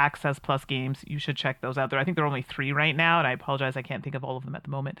Access Plus games, you should check those out there. I think there are only 3 right now, and I apologize, I can't think of all of them at the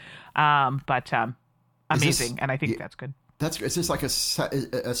moment. But amazing, and I think that's good. Is this like a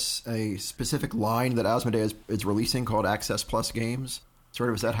specific line that Asmodee is releasing called Access Plus games? Sort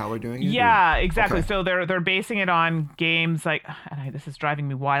of, is that how we're doing it? Yeah, exactly. Okay. So they're basing it on games like, and this is driving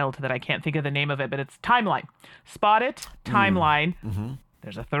me wild that I can't think of the name of it, but it's Timeline. Spot It, Timeline. Mm-hmm.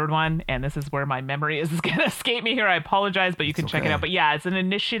 There's a third one, and this is where my memory is going to escape me here. I apologize, but you can check it okay. out. But yeah, it's an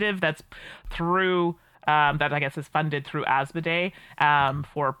initiative that's through that I guess is funded through Asmodee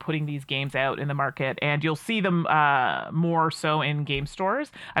for putting these games out in the market, and you'll see them more so in game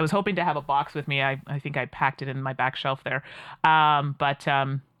stores. I was hoping to have a box with me. I think I packed it in my back shelf there, but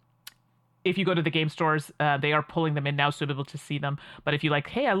if you go to the game stores, they are pulling them in now, so you'll be able to see them. But if you like,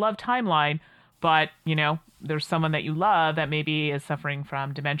 hey, I love Timeline, but there's someone that you love that maybe is suffering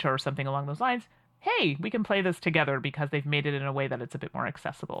from dementia or something along those lines, hey, we can play this together because they've made it in a way that it's a bit more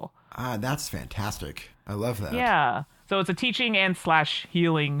accessible. That's fantastic. I love that. Yeah. So it's a teaching and /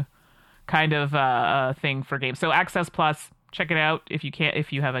 healing kind of thing for games. So Access Plus, check it out if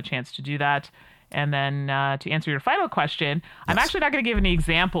you have a chance to do that. And then to answer your final question, I'm actually not going to give any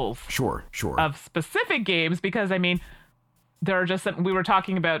examples Sure. of specific games because, I mean, there are just some, we were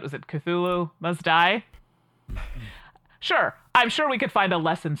talking about, was it Cthulhu Must Die? Sure, I'm sure we could find a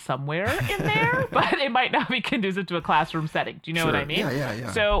lesson somewhere in there, but it might not be conducive to a classroom setting. Do you know what I mean?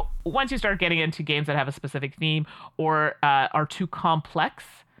 Yeah. So once you start getting into games that have a specific theme or are too complex,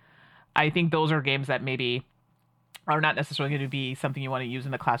 I think those are games that maybe are not necessarily going to be something you want to use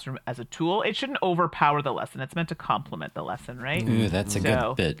in the classroom as a tool. It shouldn't overpower the lesson. It's meant to complement the lesson, right? Ooh, that's a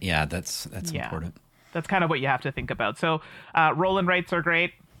good bit. Yeah, that's important. That's kind of what you have to think about. So roll and writes are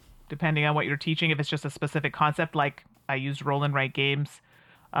great, depending on what you're teaching. If it's just a specific concept, like I used roll and write games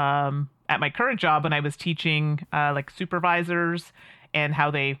at my current job when I was teaching like supervisors and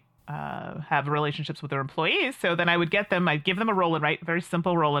how they have relationships with their employees. So then I'd give them a roll and write, very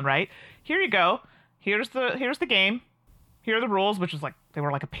simple roll and write. Here you go. Here's the game. Here are the rules, which is they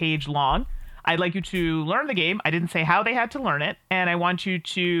were like a page long. I'd like you to learn the game. I didn't say how they had to learn it, and I want you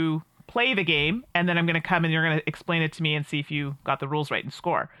to play the game, and then I'm going to come and you're going to explain it to me and see if you got the rules right and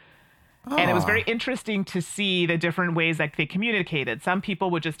score. And it was very interesting to see the different ways that they communicated. Some people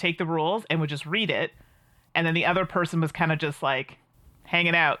would just take the rules and would just read it, and then the other person was kind of just like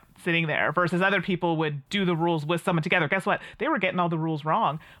hanging out, sitting there, versus other people would do the rules with someone together. Guess what? They were getting all the rules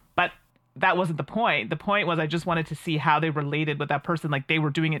wrong, but that wasn't the point. The point was I just wanted to see how they related with that person, like they were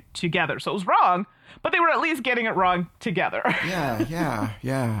doing it together. So it was wrong, but they were at least getting it wrong together.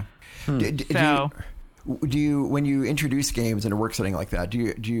 Yeah. Do you when you introduce games in a work setting like that,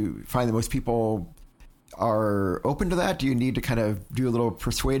 do you find that most people are open to that? Do you need to kind of do a little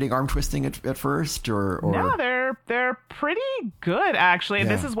persuading, arm twisting at first, or? No, they're pretty good actually. And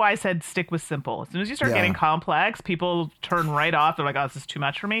this is why I said stick with simple. As soon as you start getting complex, people turn right off. They're like, "Oh, this is too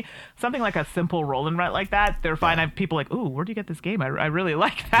much for me." Something like a simple roll and write like that, they're fine. I have people like, "Ooh, where do you get this game? I really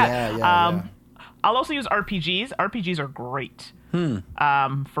like that." I'll also use RPGs. RPGs are great.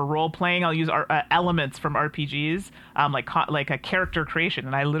 For role playing, I'll use elements from RPGs, like a character creation,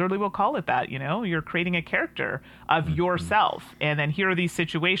 and I literally will call it that. You know, you're creating a character of yourself, and then here are these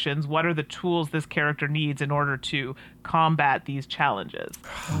situations. What are the tools this character needs in order to combat these challenges?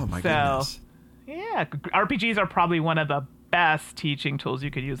 Oh my goodness! Yeah, RPGs are probably one of the best teaching tools you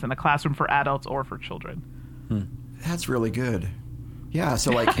could use in the classroom for adults or for children. That's really good. Yeah,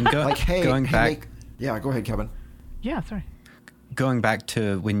 so go ahead, Kevin. Yeah, sorry. Going back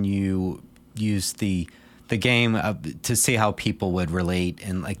to when you use the game to see how people would relate,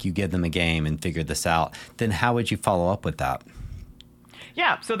 and like you give them a game and figure this out, then how would you follow up with that?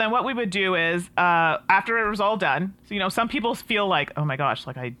 Yeah, so then what we would do is after it was all done, so, you know, some people feel like, oh my gosh,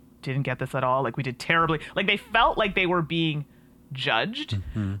 like I didn't get this at all, like we did terribly, like they felt like they were being judged,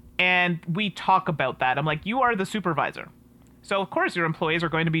 and we talk about that. I'm like, you are the supervisor. So, of course, your employees are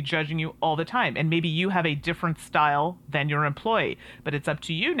going to be judging you all the time. And maybe you have a different style than your employee. But it's up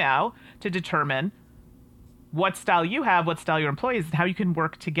to you now to determine what style you have, what style your employees, and how you can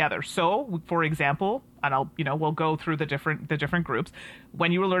work together. So, for example, and we'll go through the different groups.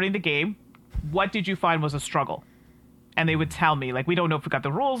 When you were learning the game, what did you find was a struggle? And they would tell me, like, we don't know if we got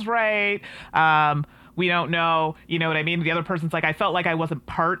the rules right. We don't know, you know what I mean? The other person's like, I felt like I wasn't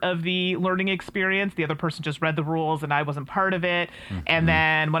part of the learning experience. The other person just read the rules and I wasn't part of it. And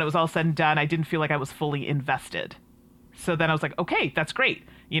then when it was all said and done, I didn't feel like I was fully invested. So then I was like, okay, that's great.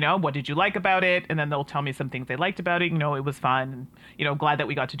 You know, what did you like about it? And then they'll tell me some things they liked about it. You know, it was fun. And, you know, glad that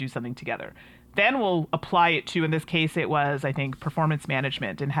we got to do something together. Then we'll apply it to, in this case, it was, I think, performance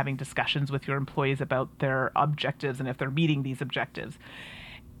management and having discussions with your employees about their objectives and if they're meeting these objectives.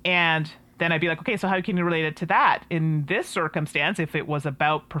 And then I'd be like, okay, so how can you relate it to that? In this circumstance, if it was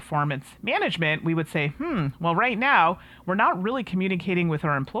about performance management, we would say, well, right now, we're not really communicating with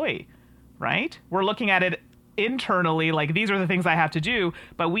our employee, right? We're looking at it internally, like these are the things I have to do,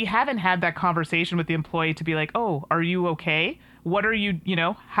 but we haven't had that conversation with the employee to be like, oh, are you okay? What are you,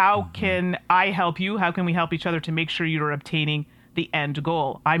 how can I help you? How can we help each other to make sure you're obtaining the end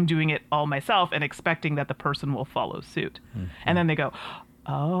goal? I'm doing it all myself and expecting that the person will follow suit. And then they go,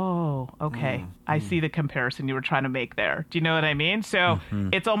 oh, okay. I see the comparison you were trying to make there. Do you know what I mean? So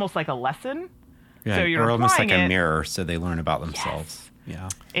it's almost like a lesson. Yeah, so you're or almost like applying a mirror, so they learn about themselves.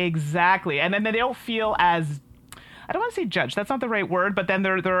 Yes. Yeah, exactly. And then they don't feel as, I don't want to say judged, that's not the right word, but then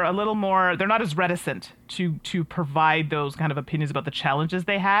they're a little more, they're not as reticent to provide those kind of opinions about the challenges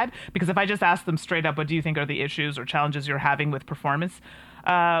they had. Because if I just ask them straight up, what do you think are the issues or challenges you're having with performance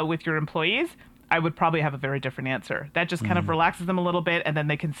with your employees? I would probably have a very different answer. That just kind of relaxes them a little bit, and then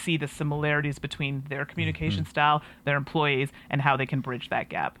they can see the similarities between their communication style, their employees, and how they can bridge that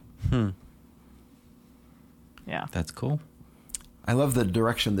gap. Yeah. That's cool. I love the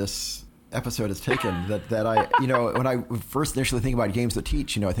direction this episode has taken. that I, when I first initially think about games to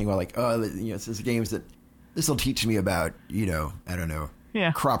teach, I think about like, this is games that this will teach me about, I don't know,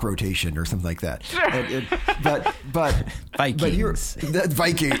 crop rotation or something like that. Sure. But Vikings.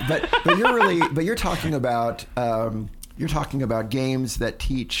 But you're talking about games that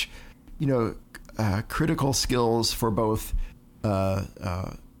teach, critical skills for both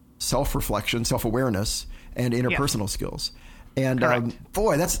self-reflection, self-awareness, and interpersonal skills. And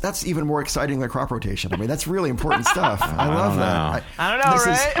boy, that's even more exciting than crop rotation. I mean, that's really important stuff. I love that. I don't know,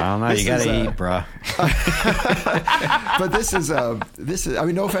 right? I don't know. You got to eat, bro. But this is. I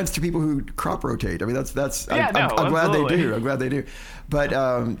mean, no offense to people who crop rotate. I mean, that's. I'm glad they do. I'm glad they do. But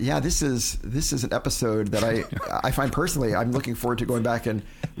this is an episode that I find personally I'm looking forward to going back and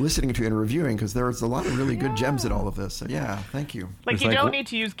listening to and reviewing, because there's a lot of really good gems in all of this. So thank you. Like, you don't need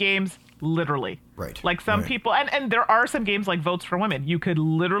to use games literally. Right. Like some people, and there are some games like Votes for Women. You could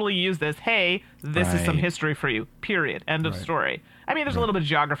literally use this. Hey, this is some history for you. Period. End of story. I mean, there's a little bit of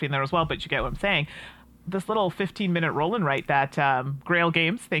geography in there as well, but you get what I'm saying. This little 15-minute roll and write that Grail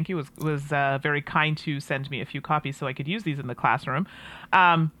Games, thank you, was very kind to send me a few copies so I could use these in the classroom.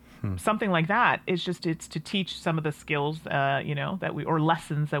 Something like that is just, it's to teach some of the skills, that or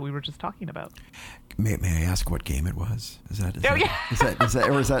lessons that we were just talking about. May I ask what game it was? Is that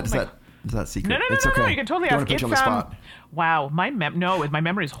secret? No. It's No, okay. you can totally Don't ask. put you on the spot. Wow, my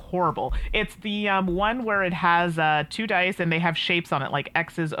memory is horrible. It's the one where it has 2 dice and they have shapes on it, like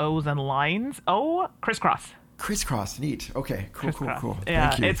X's, O's, and lines. Oh, crisscross. Crisscross, neat. Okay, cool. Yeah,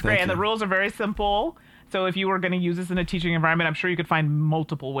 Thank you. it's great, and the rules are very simple. So if you were going to use this in a teaching environment, I'm sure you could find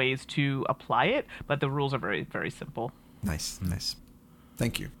multiple ways to apply it, but the rules are very, very simple. Nice.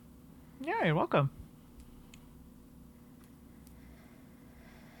 Thank you. Yeah, you're welcome.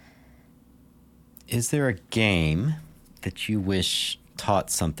 Is there a game that you wish taught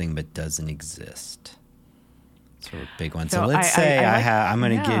something but doesn't exist? Sort of big one. So let's say I'm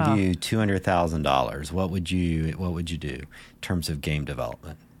going to give you $200,000. What would you do in terms of game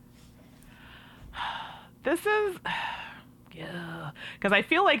development? This is, because I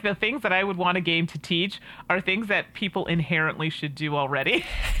feel like the things that I would want a game to teach are things that people inherently should do already,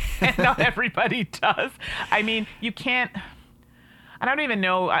 and not everybody does. I mean, you can't. I don't even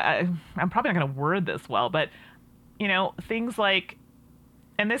know. I'm probably not going to word this well, but things like,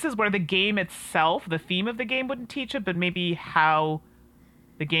 and this is where the game itself, the theme of the game wouldn't teach it, but maybe how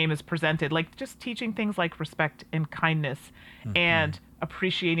the game is presented, like just teaching things like respect and kindness and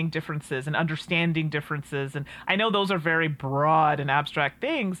appreciating differences and understanding differences. And I know those are very broad and abstract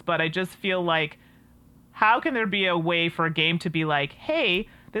things, but I just feel like, how can there be a way for a game to be like, hey,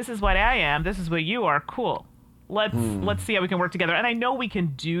 this is what I am, this is what you are, cool. Let's see how we can work together. And I know we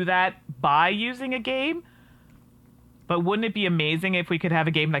can do that by using a game, but wouldn't it be amazing if we could have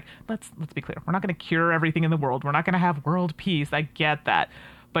a game like, let's be clear, we're not going to cure everything in the world. We're not going to have world peace. I get that.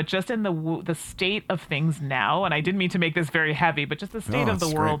 But just in the state of things now, and I didn't mean to make this very heavy, but just the state of the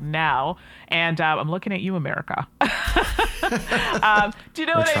world now, and I'm looking at you, America. Do you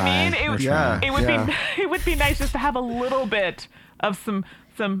know what I mean? It would be nice just to have a little bit of some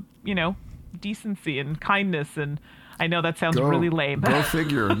decency and kindness, and I know that sounds really lame. Go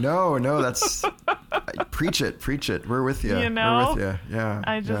figure. No, that's preach it. We're with you. We're with you.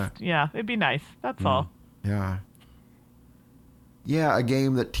 Yeah. It'd be nice. That's all. Yeah. Yeah, a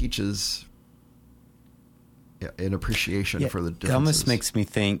game that teaches an appreciation for the differences. It almost makes me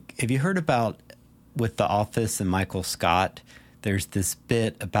think, have you heard about, with The Office and Michael Scott, there's this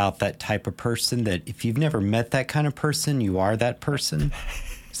bit about that type of person that if you've never met that kind of person, you are that person.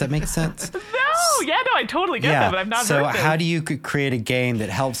 Does that make sense? I totally get that, but I've not heard this. So how do you create a game that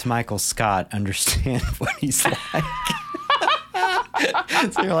helps Michael Scott understand what he's like?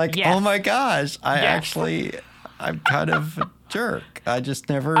 So you're like, oh my gosh, I'm kind of a jerk. I just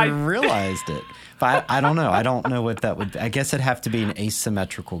never realized it. But I don't know. I don't know what that would be. I guess it'd have to be an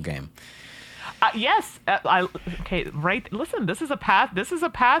asymmetrical game. Yes. Okay. Right. Listen, this is a path.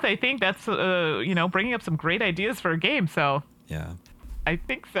 I think that's bringing up some great ideas for a game. So yeah, I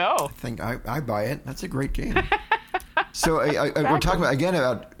think so. I think I buy it. That's a great game. So we're talking about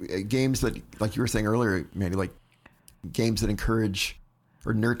games that, like you were saying earlier, Mandy, like games that encourage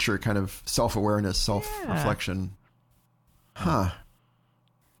or nurture kind of self-awareness, self-reflection. Huh.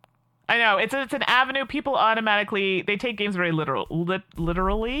 I know it's an avenue. People automatically, they take games very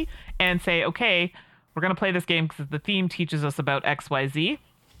literally and say, okay, we're going to play this game because the theme teaches us about XYZ.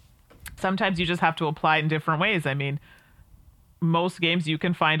 Sometimes you just have to apply it in different ways. I mean, most games you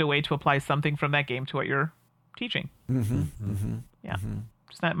can find a way to apply something from that game to what you're teaching. Yeah.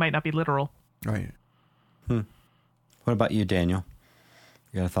 Just that might not be literal. Right. What about you, Daniel?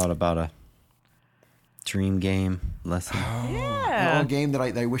 You got a thought about a dream game lesson? A game that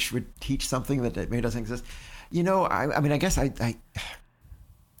I wish would teach something that maybe doesn't exist. I mean, I guess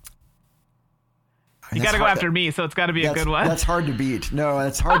You got to go after me, so it's got to be a good one. That's hard to beat. No,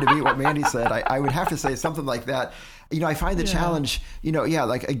 that's hard to beat what Mandi said. I would have to say something like that. I find the challenge,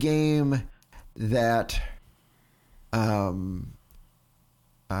 like a game that, as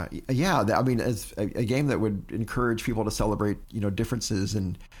a game that would encourage people to celebrate, differences.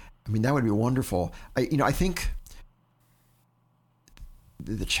 And that would be wonderful. I think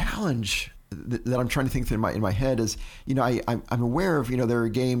the challenge that I'm trying to think through in my head is, I'm aware of, there are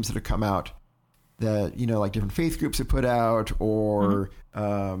games that have come out that, like different faith groups have put out, or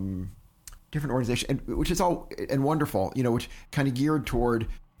different organizations, which is all and wonderful, which kind of geared toward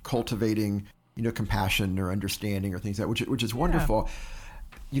cultivating, compassion or understanding or things like that, which is wonderful.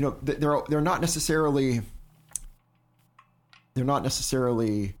 They're not necessarily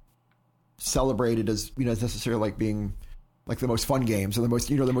celebrated as, as necessarily like being like the most fun games or the most,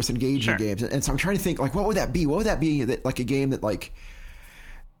 the most engaging games. And so I'm trying to think, like, what would that be? What would that be that like a game that like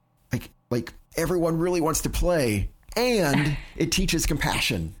everyone really wants to play and it teaches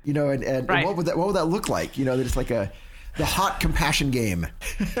compassion, and what would that look like? That it's like the hot compassion game.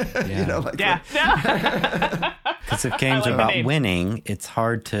 Because if games are about winning, it's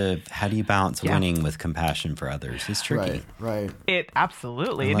hard to, how do you balance winning with compassion for others? It's tricky. Right. It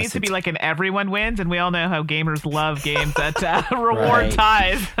absolutely. Unless it needs to be like an everyone wins, and we all know how gamers love games that reward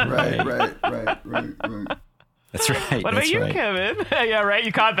ties. Right. That's right. What about you, Kevin? Yeah, right.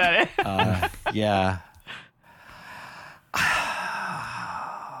 You caught that. Yeah.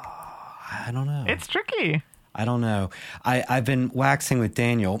 I don't know. It's tricky. I don't know. I've been waxing with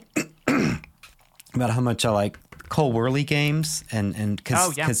Daniel about how much I like Cole Wehrle games, and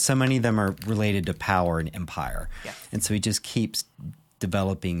because so many of them are related to power and empire. Yeah. And so he just keeps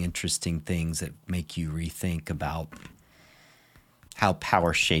developing interesting things that make you rethink about how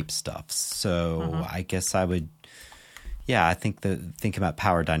power shapes stuff. So I guess I would, I think about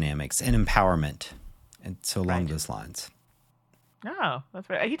power dynamics and empowerment, and so along those lines. Oh, that's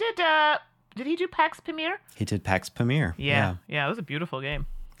right. He did. Did he do PAX Pamir? He did PAX Pamir. Yeah. It was a beautiful game.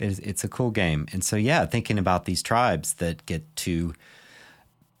 It's a cool game. And so, thinking about these tribes that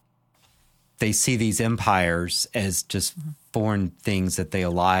they see these empires as just foreign things that they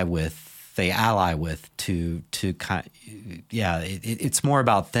ally with to kind of, it's more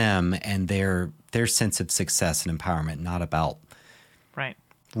about them and their sense of success and empowerment, not about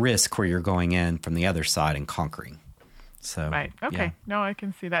risk where you're going in from the other side and conquering. So right. Okay. No, I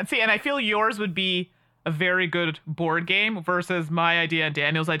can see that. See, and I feel yours would be a very good board game versus my idea and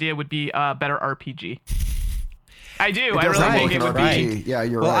Daniel's idea would be a better RPG. I do. I really think it would be. Yeah,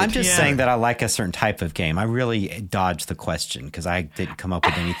 you're right. Well, I'm just saying that I like a certain type of game. I really dodged the question because I didn't come up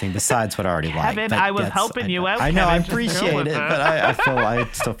with anything besides what I already liked. Kevin, I was helping you out. I know. I appreciate it, but I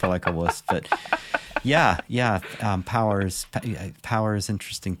still feel like a wuss. But power is an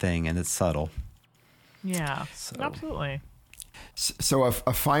interesting thing, and it's subtle. Yeah, absolutely. So a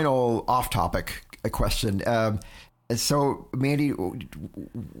final off-topic question. So, Mandi, would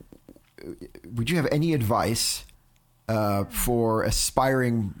you have any advice for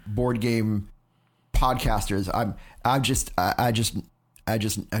aspiring board game podcasters? I just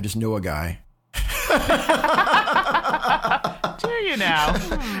know a guy. Do you now?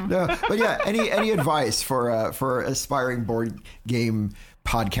 No, but any advice for aspiring board game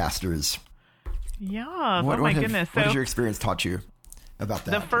podcasters? Yeah. My goodness. What has your experience taught you about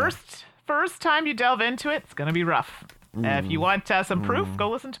that? The first time you delve into it, it's going to be rough. If you want some proof,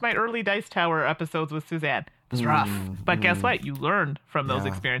 go listen to my early Dice Tower episodes with Suzanne. It's rough. But guess what? You learn from those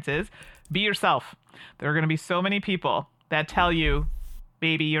experiences. Be yourself. There are going to be so many people that tell you,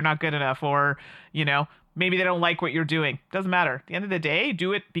 baby, you're not good enough, or, maybe they don't like what you're doing. Doesn't matter. At the end of the day,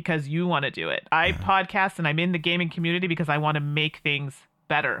 do it because you want to do it. I podcast and I'm in the gaming community because I want to make things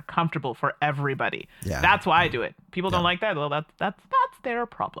better, comfortable for everybody. That's why I do it. People don't like that. Well, that's their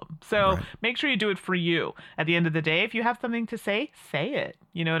problem. So make sure you do it for you. At the end of the day, if you have something to say it.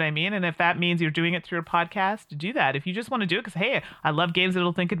 You know what I mean? And if that means you're doing it through a podcast, do that. If you just want to do it because, hey, I love games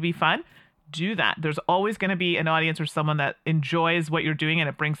that'll think it'd be fun, do that. There's always going to be an audience or someone that enjoys what you're doing and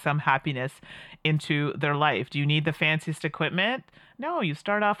it brings some happiness into their life. Do you need the fanciest equipment? No, you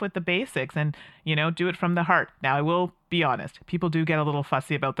start off with the basics and, do it from the heart. Now, I will be honest. People do get a little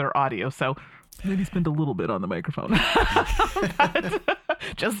fussy about their audio, so maybe spend a little bit on the microphone.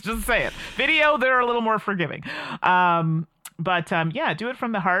 just say it. Video, they're a little more forgiving. But do it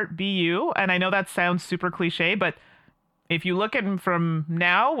from the heart. Be you. And I know that sounds super cliche, but if you look at from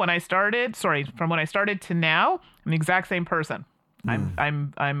when I started to now, I'm the exact same person.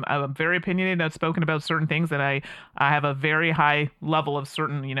 I'm very opinionated and outspoken about certain things, and I have a very high level of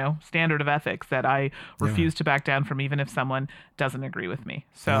certain, standard of ethics that I refuse to back down from, even if someone doesn't agree with me.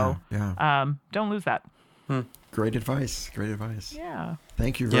 So don't lose that. Great advice. Great advice. Yeah.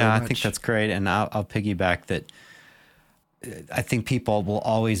 Thank you very much. I think that's great. And I'll piggyback that. I think people will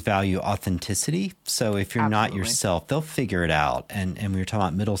always value authenticity. So if you're not yourself, they'll figure it out. And we were talking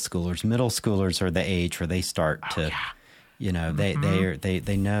about middle schoolers are the age where they start to,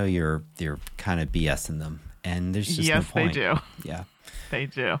 they know you're kind of BSing them. And there's just no point. Yes, they do. Yeah. They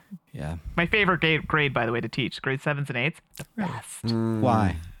do. Yeah. My favorite grade, by the way, to teach, grade 7s and 8s, the best.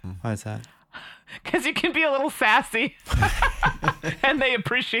 Why? Why is that? Because you can be a little sassy and they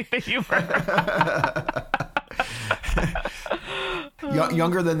appreciate the humor.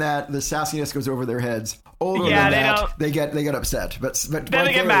 Younger than that, the sassiness goes over their heads. Older than that, they get upset. But then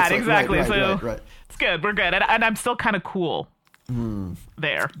they get mad, exactly. Right. It's good. We're good. And I'm still kind of cool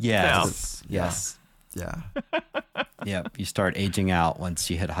there. Yes. So. Yes. Yeah. Yeah. You start aging out once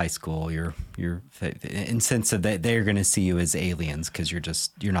you hit high school. You're in sense of that they're going to see you as aliens because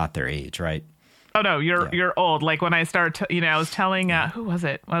you're not their age, right? Oh no, you're old. Like when I start, I was telling who was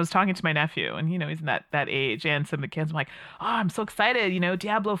it? I was talking to my nephew, and he's in that age, and some of the kids. I'm like, oh, I'm so excited.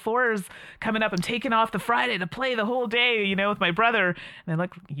 Diablo 4 is coming up. I'm taking off the Friday to play the whole day, with my brother. And they're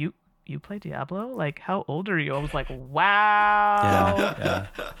like, you play Diablo? Like, how old are you? I was like, wow,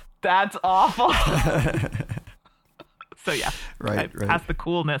 that's awful. So yeah, right. Past the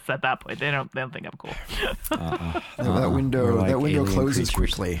coolness at that point, they don't think I'm cool. That window closes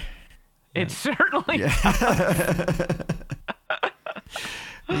quickly. It certainly does. At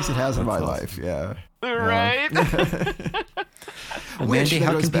least it has in my life, yeah. Right? Mandy,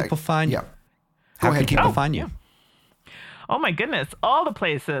 how can people find you? Yeah. How can people find you? Oh my goodness, all the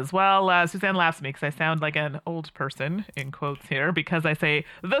places. Well, Suzanne laughs at me because I sound like an old person, in quotes here, because I say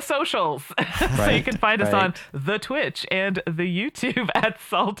the socials. So you can find us on the Twitch and the YouTube at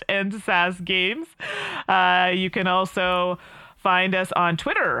Salt and Sass Games. You can also find us on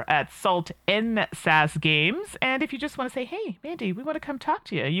Twitter at Salt N Sass Games. And if you just want to say, hey, Mandy, we want to come talk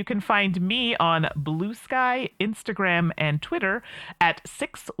to you, you can find me on Blue Sky, Instagram, and Twitter at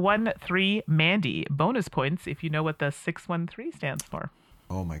 613 Mandy. Bonus points if you know what the 613 stands for.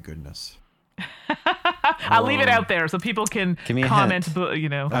 Oh, my goodness. I'll leave it out there so people can comment. Oh, you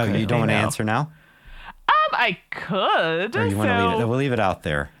don't want to answer now? I could. Or you want to leave it? We'll leave it out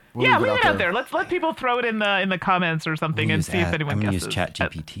there. Leave it out there. Let people throw it in the comments or something and see if anyone guesses. I'm going to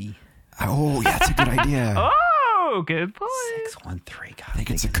use ChatGPT. Oh, yeah, that's a good idea. Oh, good point. 613. God, I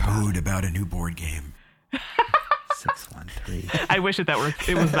think it's a code about a new board game. 613. I wish it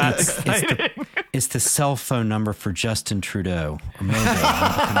was that exciting. It's the cell phone number for Justin Trudeau. Or mobile.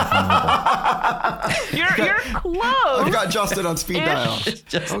 You're close. I've got Justin on speed dial.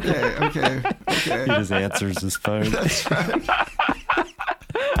 Okay. He just answers his phone. That's right.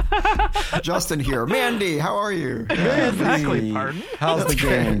 Justin here. Mandy, how are you? Exactly, pardon. How's the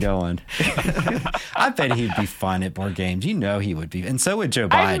game going? I bet he'd be fun at board games. He would be. And so would Joe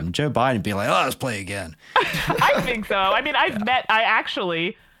Biden. Joe Biden would be like, let's play again. I think so. I mean,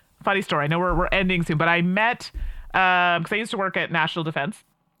 funny story, I know we're ending soon, but I met, because I used to work at National Defense.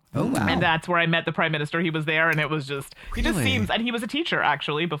 Oh, wow. And that's where I met the Prime Minister. He was there, and it was just, he just seems, and he was a teacher,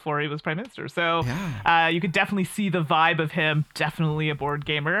 actually, before he was Prime Minister. So you could definitely see the vibe of him, definitely a board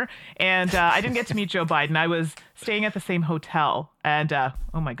gamer. And I didn't get to meet Joe Biden. I was staying at the same hotel, and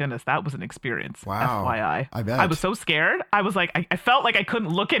oh my goodness, that was an experience. Wow. FYI. I bet. I was so scared. I was like, I felt like I couldn't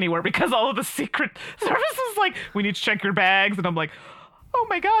look anywhere because all of the Secret Services, like, we need to check your bags. And I'm like, oh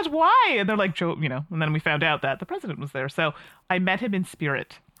my gosh, why? And they're like, Joe, and then we found out that the president was there. So I met him in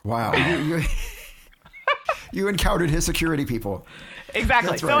spirit. Wow. You encountered his security people.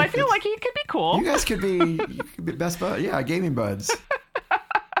 Exactly. Right. So I feel like he could be cool. You guys could be best buds. Yeah, gaming buds.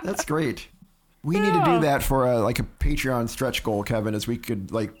 That's great. We need to do that for a Patreon stretch goal, Kevin, as we could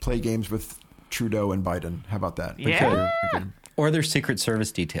play games with Trudeau and Biden. How about that? Yeah. Or their Secret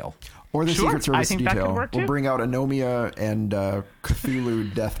Service detail. Or the Secret Service detail. We'll bring out Anomia and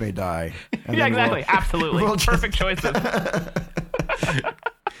Cthulhu Death May Die. Yeah, exactly. Absolutely. Perfect choices.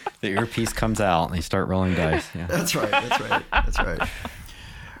 The earpiece comes out and they start rolling dice. Yeah. That's right.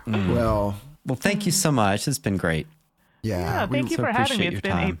 Well, thank you so much. It's been great. Yeah, thank you for having me. It's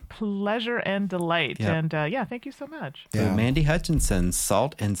been a pleasure and delight. Yep. And thank you so much. So Mandy Hutchinson,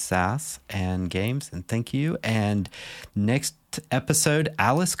 Salt and Sass and Games, and thank you. And next episode,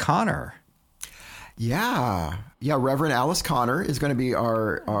 Alice Connor. Yeah, Reverend Alice Connor is going to be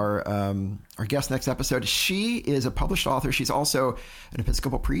our guest next episode. She is a published author. She's also an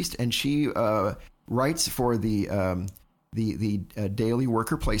Episcopal priest, and she writes for the the Daily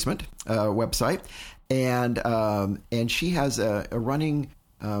Worker Placement website, and she has a running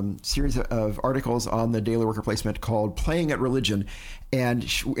series of articles on the Daily Worker Placement called "Playing at Religion," and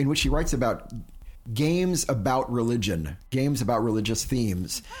in which she writes about games about religion, games about religious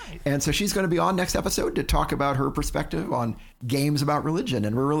themes. Nice. And so she's going to be on next episode to talk about her perspective on games about religion,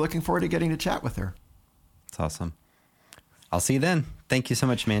 and we're really looking forward to getting to chat with her. That's awesome. I'll see you then. Thank you so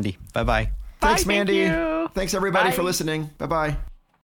much, Mandi. Bye-bye. Thanks, Bye, Mandi. thank you. Thanks, everybody, Bye. for listening. Bye-bye.